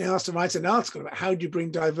was recently asked to write an article about how do you bring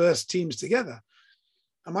diverse teams together.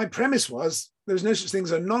 And my premise was there was no such thing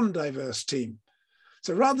as a non-diverse team.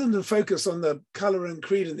 So rather than focus on the color and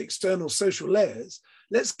creed and the external social layers,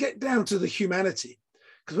 let's get down to the humanity.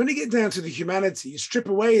 Because when you get down to the humanity, you strip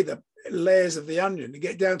away the layers of the onion and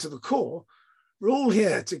get down to the core. We're all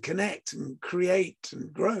here to connect and create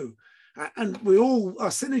and grow. And our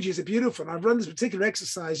synergies are beautiful. And I've run this particular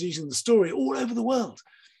exercise using the story all over the world,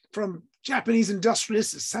 from Japanese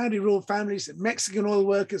industrialists, to Saudi royal families, and Mexican oil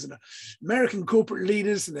workers, and American corporate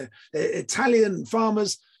leaders, and Italian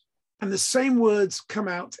farmers. And the same words come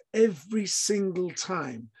out every single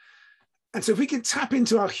time. And so if we can tap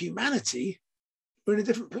into our humanity, we're in a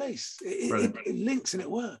different place. It links and it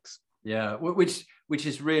works. Yeah, which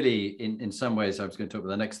is really, in some ways, I was going to talk about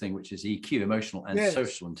the next thing, which is EQ, emotional and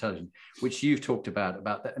social intelligence, which you've talked about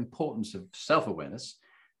the importance of self-awareness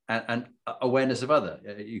and awareness of other.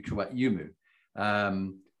 You talk about you,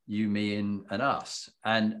 me, and us.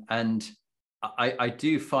 And I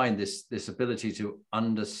do find this ability to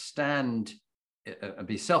understand and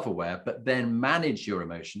be self-aware, but then manage your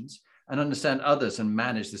emotions and understand others and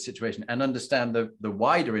manage the situation and understand the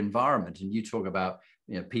wider environment. And you talk about,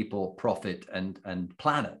 you know, people, profit, and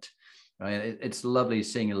planet. Right? It's lovely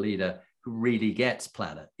seeing a leader who really gets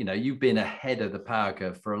planet. You know, you've been ahead of the power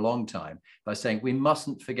curve for a long time by saying we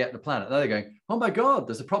mustn't forget the planet. Now they're going, oh my God,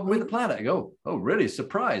 there's a problem with the planet. I go, oh really?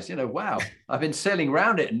 Surprise! You know, wow. I've been sailing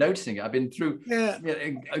around it and noticing it. I've been through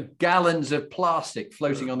gallons of plastic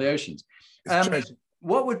floating on the oceans.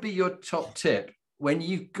 What would be your top tip when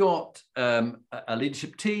you've got a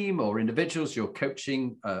leadership team or individuals you're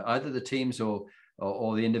coaching, either the teams or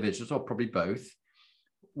the individuals, or probably both,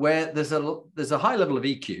 where there's a high level of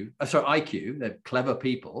IQ, they're clever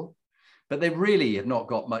people, but they really have not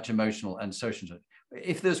got much emotional and social.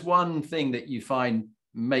 If there's one thing that you find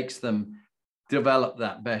makes them develop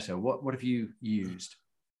that better, what have you used?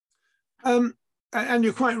 And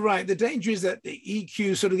you're quite right. The danger is that the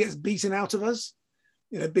EQ sort of gets beaten out of us.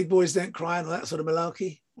 You know, big boys don't cry and all that sort of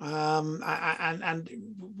malarkey. And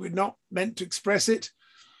we're not meant to express it.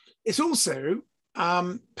 It's also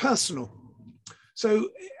personal. So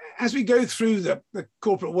as we go through the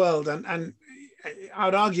corporate world, and I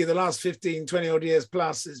would argue the last 15, 20 odd years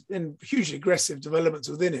plus has been hugely aggressive developments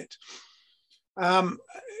within it.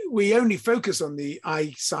 We only focus on the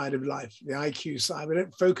I side of life, the IQ side. We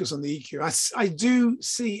don't focus on the EQ. I do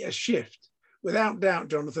see a shift, without doubt,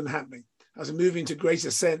 Jonathan, happening as we move into greater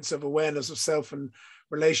sense of awareness of self and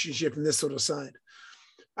relationship and this sort of side.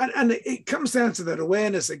 And it comes down to that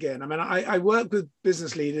awareness again. I mean, I work with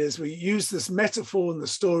business leaders. We use this metaphor and the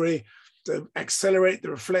story to accelerate the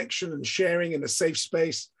reflection and sharing in a safe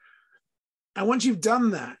space. And once you've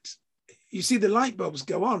done that, you see the light bulbs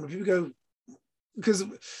go on. People go, because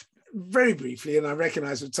very briefly, and I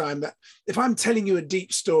recognize with time that if I'm telling you a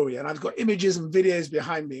deep story and I've got images and videos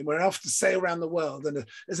behind me and we're off to sail around the world and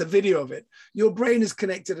there's a video of it, your brain is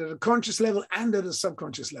connected at a conscious level and at a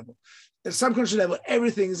subconscious level. At a subconscious level,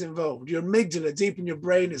 everything is involved. Your amygdala deep in your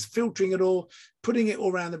brain is filtering it all, putting it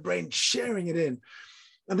all around the brain, sharing it in.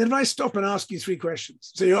 And then if I stop and ask you 3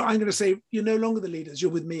 questions, so I'm going to say, you're no longer the leaders,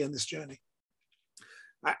 you're with me on this journey.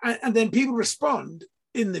 And then people respond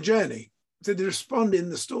in the journey. So they respond in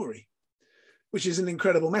the story, which is an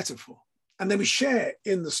incredible metaphor. And then we share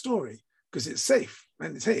in the story because it's safe.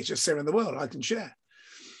 And it's, hey, it's just sharing the world, I can share.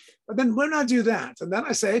 But then when I do that, and then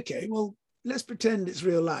I say, okay, well, let's pretend it's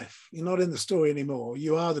real life. You're not in the story anymore.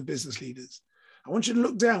 You are the business leaders. I want you to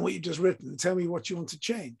look down what you've just written and tell me what you want to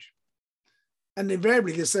change. And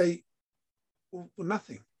invariably they say, well,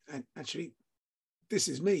 nothing. And actually, this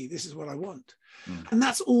is me. This is what I want. And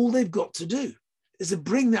that's all they've got to do, is to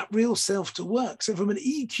bring that real self to work. So from an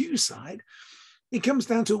EQ side, it comes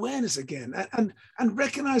down to awareness again, and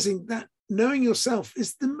recognizing that knowing yourself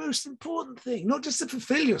is the most important thing, not just to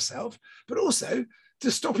fulfill yourself, but also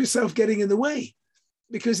to stop yourself getting in the way,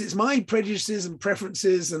 because it's my prejudices and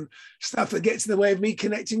preferences and stuff that gets in the way of me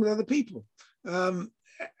connecting with other people. And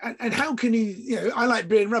how can you, I like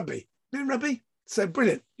beer and rugby. Beer and rugby, so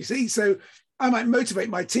brilliant, you see? So I might motivate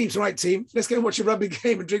my team, so right team, let's go watch a rugby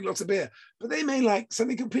game and drink lots of beer. But they may like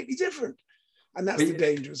something completely different. And that's the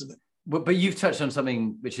danger, isn't it? But you've touched on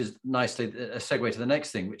something which is nicely a segue to the next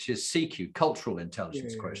thing, which is CQ, cultural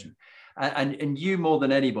intelligence quotient. And you more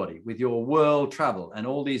than anybody, with your world travel and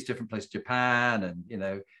all these different places, Japan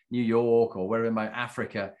and New York or wherever,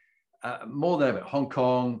 Africa, more than ever, Hong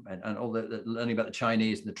Kong and all the learning about the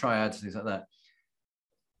Chinese and the triads and things like that.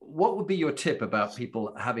 What would be your tip about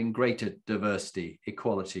people having greater diversity,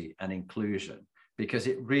 equality, and inclusion? Because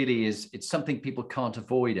it really is, it's something people can't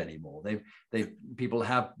avoid anymore. People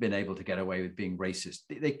have been able to get away with being racist.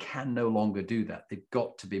 They can no longer do that. They've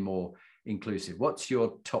got to be more inclusive. What's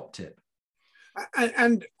your top tip?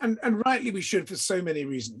 And rightly we should, for so many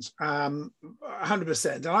reasons,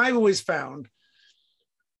 100%. And I've always found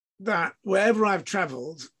that wherever I've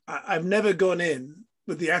traveled, I've never gone in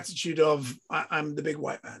with the attitude of I'm the big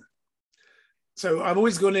white man. So I've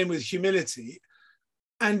always gone in with humility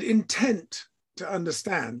and intent to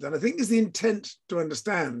understand. And I think is the intent to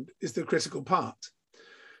understand is the critical part.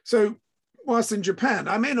 So whilst in Japan,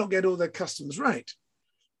 I may not get all their customs right,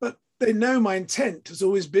 but they know my intent has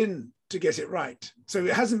always been to get it right. So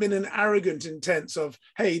it hasn't been an arrogant intent of,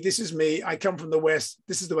 hey, this is me, I come from the West,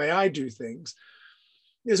 this is the way I do things.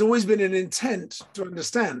 There's always been an intent to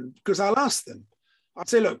understand, because I'll ask them. I'll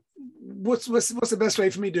say, look, what's the best way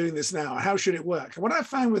for me doing this now? How should it work? And what I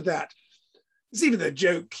found with that, it's even a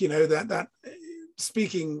joke, that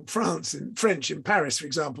speaking French in Paris, for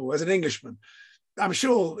example, as an Englishman, I'm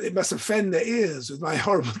sure it must offend their ears with my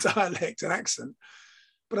horrible dialect and accent,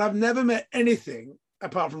 but I've never met anything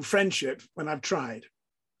apart from friendship when I've tried.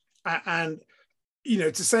 And,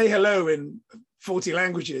 to say hello in 40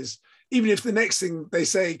 languages, even if the next thing they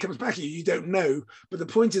say comes back at you, you don't know, but the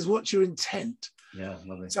point is, what's your intent? Yeah,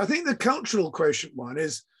 lovely. So I think the cultural quotient one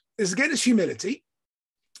is again, it's humility,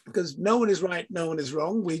 because no one is right, no one is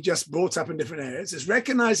wrong. We just brought up in different areas. It's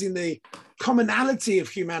recognizing the commonality of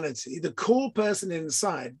humanity, the core person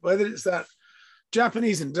inside, whether it's that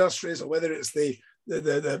Japanese industrialist or whether it's the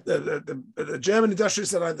German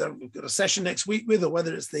industrialist that I've got a session next week with, or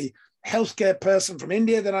whether it's the healthcare person from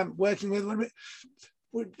India that I'm working with.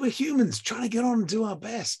 We're humans trying to get on and do our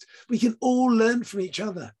best. We can all learn from each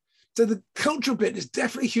other. So the cultural bit is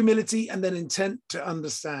definitely humility and then intent to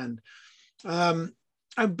understand. I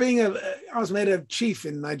was made a chief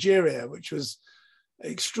in Nigeria, which was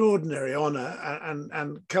an extraordinary honor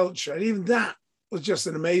and culture. And even that was just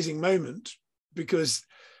an amazing moment, because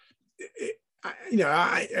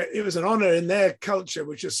it was an honor in their culture,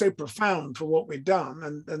 which was so profound for what we'd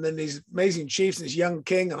done. And then these amazing chiefs and this young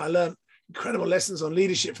king, and I learned incredible lessons on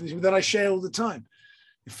leadership from these people that I share all the time.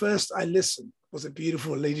 First, I listen was a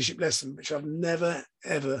beautiful leadership lesson, which I've never,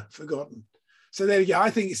 ever forgotten. So there we go. I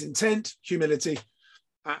think it's intent, humility,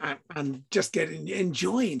 and just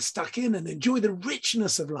enjoying, stuck in, and enjoy the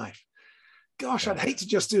richness of life. Gosh, I'd hate to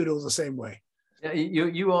just do it all the same way. Yeah,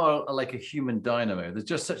 you are like a human dynamo. There's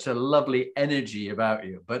just such a lovely energy about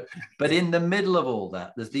you. But in the middle of all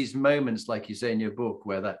that, there's these moments, like you say in your book,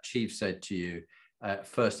 where that chief said to you,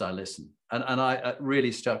 first I listen. And I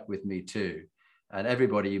really stuck with me too. And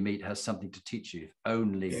everybody you meet has something to teach you if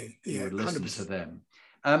only you would listen 100%. To them.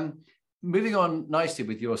 Moving on nicely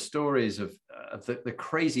with your stories of the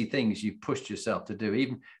crazy things you've pushed yourself to do,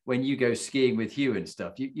 even when you go skiing with Hugh and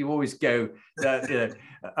stuff, you always go, like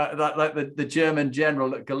the German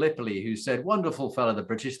general at Gallipoli who said, wonderful fellow, the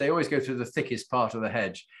British, they always go through the thickest part of the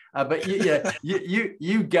hedge. But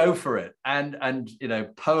you go for it, and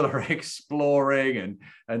polar exploring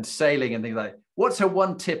and sailing and things like that. What's a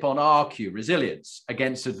one tip on RQ, resilience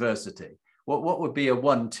against adversity? What would be a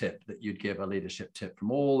one tip that you'd give, a leadership tip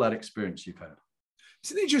from all that experience you've had?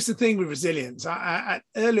 It's an interesting thing with resilience.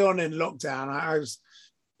 Early on in lockdown, I was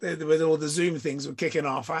with all the Zoom things were kicking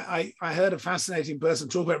off. I heard a fascinating person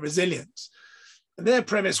talk about resilience, and their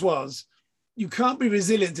premise was you can't be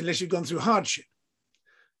resilient unless you've gone through hardship.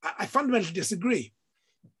 I fundamentally disagree.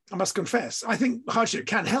 I must confess. I think hardship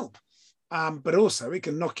can help, but also it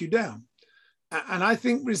can knock you down. And I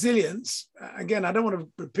think resilience, again, I don't want to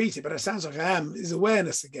repeat it, but it sounds like I am, is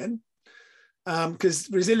awareness again, because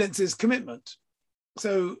resilience is commitment.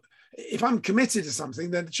 So if I'm committed to something,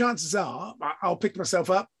 then the chances are I'll pick myself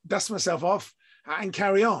up, dust myself off, and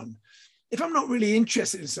carry on. If I'm not really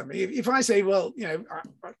interested in something, if I say, well, you know,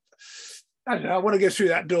 I don't know, I want to go through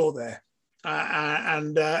that door there,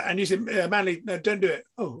 and you say, Manley, no, don't do it.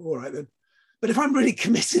 Oh, all right then. But if I'm really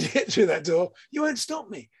committed to get through that door, you won't stop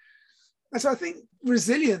me. And so I think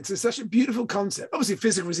resilience is such a beautiful concept. Obviously,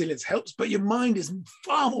 physical resilience helps, but your mind is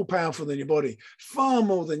far more powerful than your body, far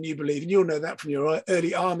more than you believe. And you'll know that from your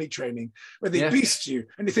early army training, where they beast you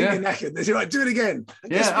and you think you're knackered. They say, right, do it again.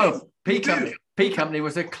 And P Company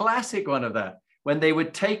was a classic one of that. When they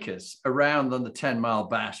would take us around on the 10-mile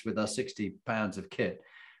bash with our 60 pounds of kit,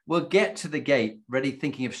 we'll get to the gate ready,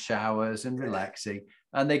 thinking of showers and relaxing.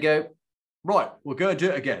 And they go, right, we'll go and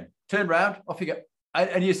do it again. Turn around, off you go.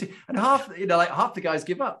 And you see, and half the guys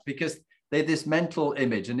give up because they have this mental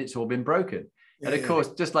image and it's all been broken. And of course,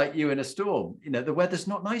 just like you in a storm, you know, the weather's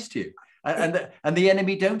not nice to you. And the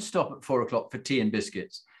enemy don't stop at 4 o'clock for tea and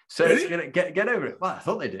biscuits. So it's gonna get over it. Well, I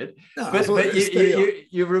thought they did. No, but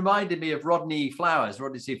you reminded me of Rodney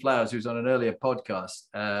C. Flowers, who's on an earlier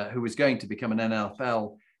podcast, who was going to become an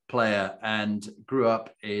NFL player and grew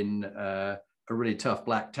up in a really tough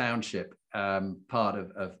black township part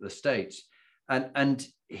of the States. And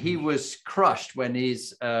he was crushed when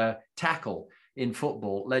his tackle in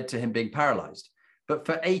football led to him being paralyzed. But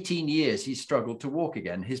for 18 years, he struggled to walk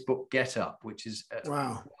again. His book, Get Up, which is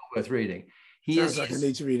worth reading. Sounds like I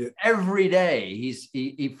need to read it. Every day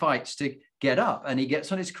he fights to get up, and he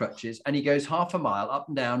gets on his crutches and he goes half a mile up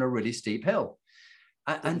and down a really steep hill.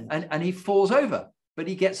 And he falls over, but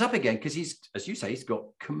he gets up again because he's, as you say, he's got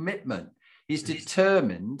commitment. He's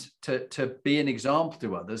determined to be an example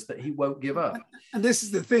to others that he won't give up. And this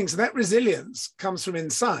is the thing. So that resilience comes from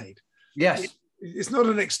inside. Yes. It's not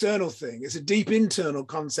an external thing. It's a deep internal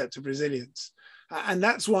concept of resilience. And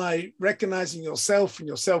that's why recognizing yourself and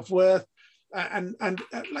your self-worth and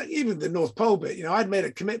like even the North Pole bit, you know, I'd made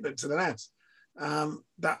a commitment to the lads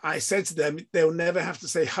that I said to them, they'll never have to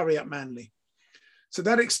say, hurry up, Manley. So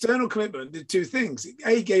that external commitment did two things.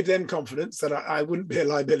 It gave them confidence that I wouldn't be a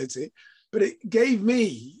liability. But it gave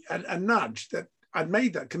me a nudge that I'd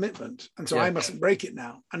made that commitment. And so I mustn't break it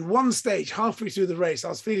now. And one stage, halfway through the race, I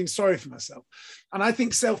was feeling sorry for myself. And I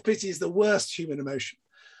think self-pity is the worst human emotion.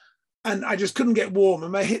 And I just couldn't get warm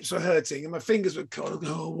and my hips were hurting and my fingers were cold.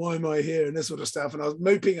 Oh, why am I here? And this sort of stuff. And I was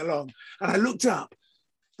moping along. And I looked up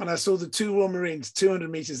and I saw the two Royal Marines 200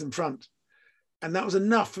 meters in front. And that was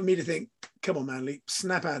enough for me to think, come on, Manley,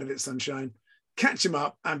 snap out of it, sunshine. Catch him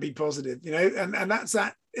up and be positive, you know, and that's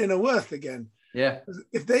that inner worth again. Yeah.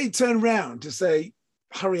 If they turn around to say,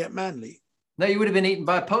 hurry up, Manley. No, you would have been eaten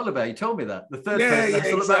by a polar bear. You told me that. The third person,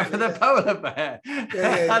 that's all about for the polar bear.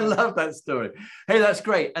 I love that story. Hey, that's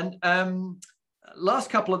great. And last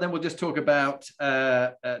couple of them, we'll just talk about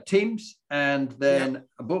teams and then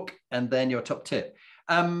a book and then your top tip.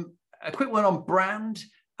 A quick one on brand.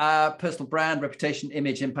 Personal brand, reputation,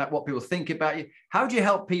 image, impact, what people think about you. How do you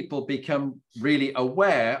help people become really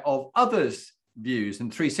aware of others' views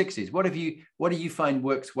and 360s? What do you find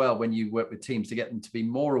works well when you work with teams to get them to be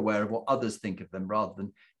more aware of what others think of them rather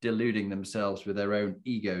than deluding themselves with their own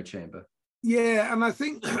ego chamber? Yeah, and I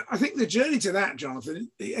think the journey to that, Jonathan,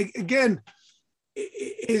 again,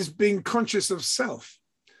 is being conscious of self.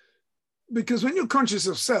 Because when you're conscious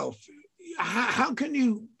of self, how can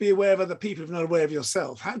you be aware of other people if you're not aware of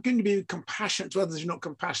yourself? How can you be compassionate to others if you're not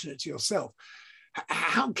compassionate to yourself?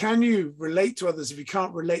 How can you relate to others if you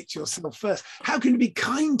can't relate to yourself first? How can you be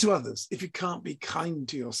kind to others if you can't be kind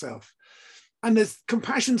to yourself? And there's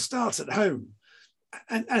compassion starts at home.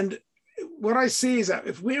 And what I see is that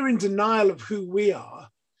if we're in denial of who we are,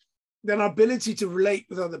 then our ability to relate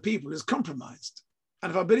with other people is compromised. And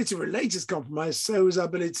if our ability to relate is compromised, so is our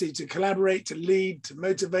ability to collaborate, to lead, to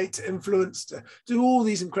motivate, to influence, to do all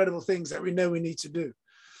these incredible things that we know we need to do.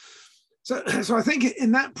 So I think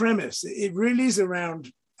in that premise, it really is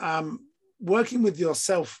around working with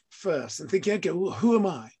yourself first and thinking, okay, well, who am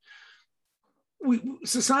I?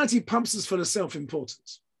 Society pumps us full of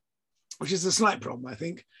self-importance, which is a slight problem, I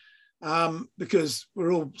think, because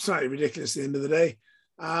we're all slightly ridiculous at the end of the day.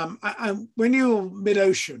 And when you're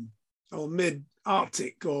mid-ocean or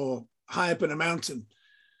mid-Arctic or high up in a mountain,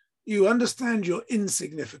 you understand your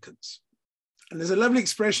insignificance. And there's a lovely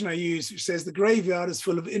expression I use which says the graveyard is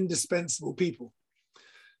full of indispensable people.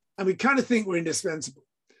 And we kind of think we're indispensable,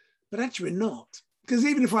 but actually we're not. Because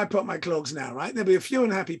even if I pop my clogs now, right, there'll be a few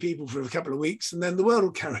unhappy people for a couple of weeks and then the world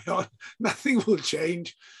will carry on. Nothing will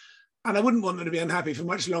change. And I wouldn't want them to be unhappy for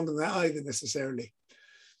much longer than that either necessarily.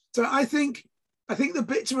 So I think the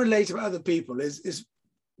bit to relate to other people is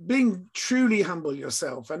being truly humble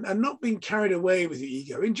yourself and not being carried away with your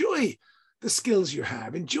ego. Enjoy the skills you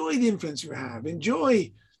have, enjoy the influence you have,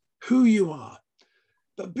 enjoy who you are,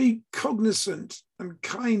 but be cognizant and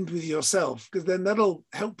kind with yourself, because then that'll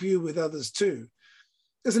help you with others too.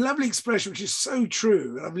 There's a lovely expression which is so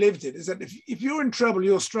true, and I've lived it, is that if you're in trouble,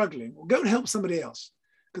 you're struggling, well, go and help somebody else,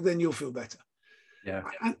 because then you'll feel better. Yeah.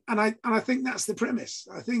 And I think that's the premise.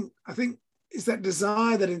 I think it's that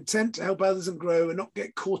desire, that intent to help others and grow and not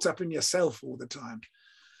get caught up in yourself all the time.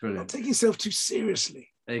 Brilliant. Not taking yourself too seriously.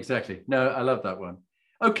 Exactly. No, I love that one.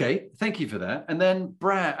 Okay, thank you for that. And then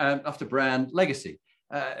after brand, legacy.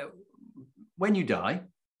 When you die,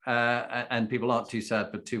 and people aren't too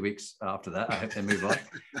sad for 2 weeks after that, I hope they move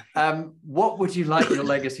on. What would you like your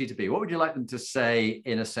legacy to be? What would you like them to say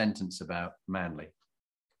in a sentence about Manley?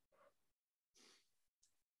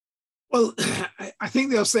 Well, I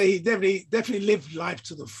think they'll say he definitely lived life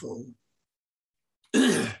to the full.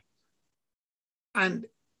 And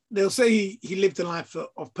they'll say he lived a life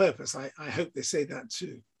of purpose. I hope they say that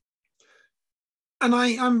too. And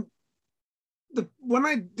when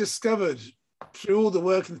I discovered through all the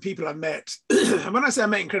work and the people I've met, and when I say I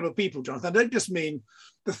met incredible people, Jonathan, I don't just mean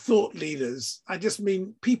the thought leaders, I just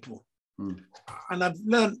mean people. And I've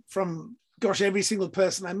learned from, gosh, every single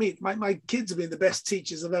person I meet. My kids have been the best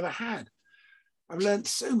teachers I've ever had. I've learned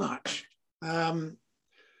so much. I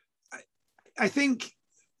think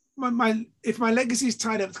if my legacy is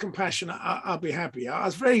tied up with compassion, I'll be happy. I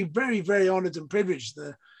was very, very, very honored and privileged.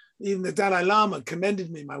 Even the Dalai Lama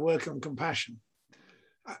commended me my work on compassion.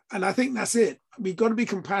 And I think that's it. We've got to be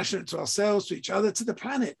compassionate to ourselves, to each other, to the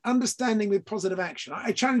planet, understanding with positive action.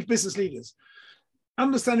 I challenge business leaders,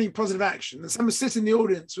 understanding positive action. And someone sit in the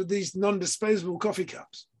audience with these non-disposable coffee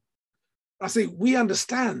cups. I say, we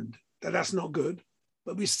understand that that's not good,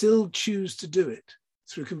 but we still choose to do it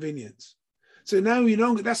through convenience. So now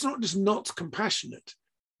that's not just not compassionate,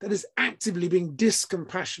 that is actively being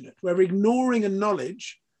discompassionate. We're ignoring a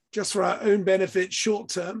knowledge just for our own benefit, short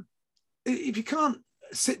term. If you can't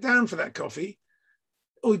sit down for that coffee,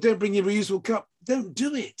 or you don't bring your reusable cup, don't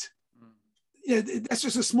do it. That's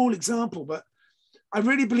just a small example, but I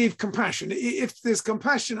really believe compassion. If there's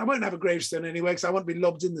compassion, I won't have a gravestone anyway, because I won't be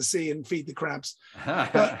lobbed in the sea and feed the crabs.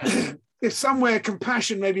 But if somewhere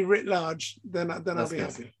compassion may be writ large, then I'll be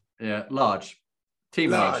happy. Yeah, large.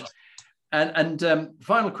 Team large. And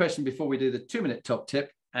final question before we do the 2-minute top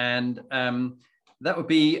tip, and that would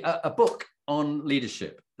be a book on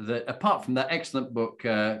leadership. That apart from that excellent book,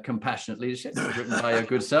 Compassionate Leadership, written by your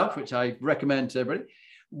good self, which I recommend to everybody,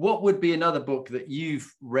 what would be another book that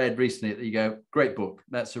you've read recently that you go, great book,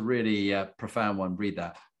 that's a really profound one, read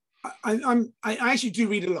that? I actually do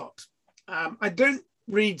read a lot. I don't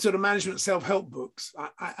read sort of management self-help books.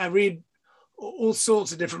 I read all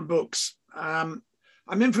sorts of different books. I'm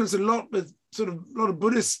influenced a lot with a lot of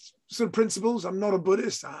Buddhist sort of principles. I'm not a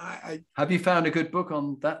Buddhist. Have you found a good book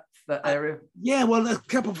on that area? Yeah, well, a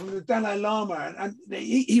couple from the Dalai Lama, and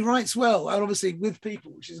he writes well, and obviously with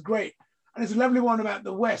people, which is great. And there's a lovely one about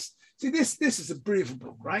the West. See, this is a beautiful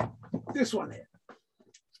book, right? This one here.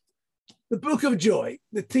 The Book of Joy,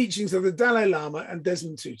 the teachings of the Dalai Lama and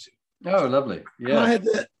Desmond Tutu. Oh, lovely. Yeah.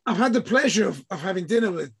 I've had the pleasure of having dinner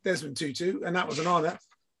with Desmond Tutu, and that was an honor.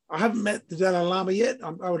 I haven't met the Dalai Lama yet.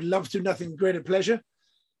 I would love to, nothing greater pleasure.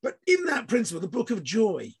 But in that principle, the Book of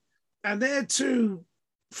Joy, and they're two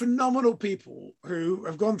phenomenal people who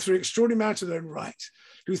have gone through extraordinary amounts of their own right,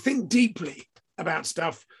 who think deeply about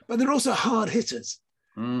stuff, but they're also hard hitters,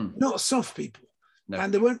 not soft people. No.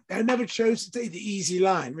 And they never chose to take the easy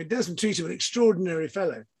line. I mean, Desmond Tutu, an extraordinary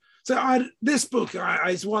fellow. So this book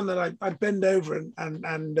is one that I bend over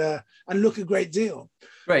and look a great deal.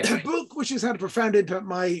 Right. A book which has had a profound impact on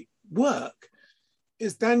my work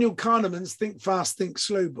is Daniel Kahneman's Think Fast, Think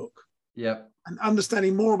Slow book. Yeah. And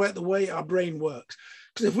understanding more about the way our brain works.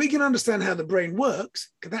 Because if we can understand how the brain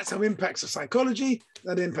works, that's how it impacts the psychology,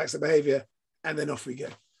 that impacts the behavior, and then off we go.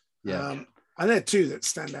 Yeah. And there are two that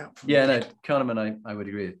stand out. Yeah, no, Kahneman, I would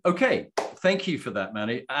agree with. Okay, thank you for that,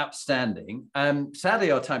 Manny. Outstanding.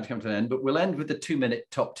 Sadly, our time's come to an end, but we'll end with the 2-minute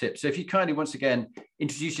top tip. So if you kindly, once again,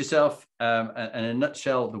 introduce yourself and in a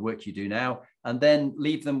nutshell, the work you do now, and then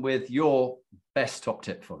leave them with your best top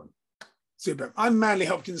tip for them. Super. I'm Manley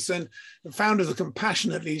Hopkinson, the founder of the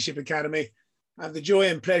Compassionate Leadership Academy. I have the joy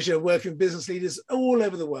and pleasure of working with business leaders all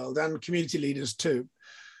over the world and community leaders too.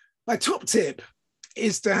 My top tip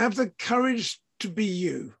is to have the courage to be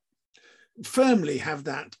you. firmly have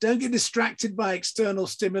that. Don't get distracted by external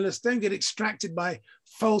stimulus. Don't get distracted by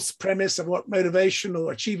false premise of what motivation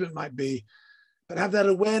or achievement might be, but have that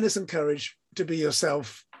awareness and courage to be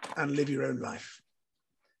yourself and live your own life.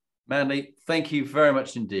 Manley, thank you very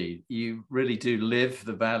much indeed. You really do live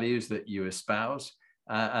the values that you espouse.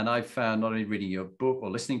 And I've found not only reading your book or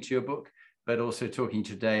listening to your book, but also talking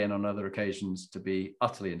today and on other occasions to be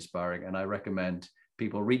utterly inspiring. And I recommend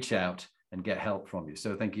people reach out and get help from you.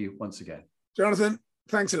 So thank you once again. Jonathan,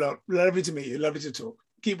 thanks a lot. Lovely to meet you. Lovely to talk.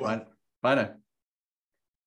 Keep well. Bye now.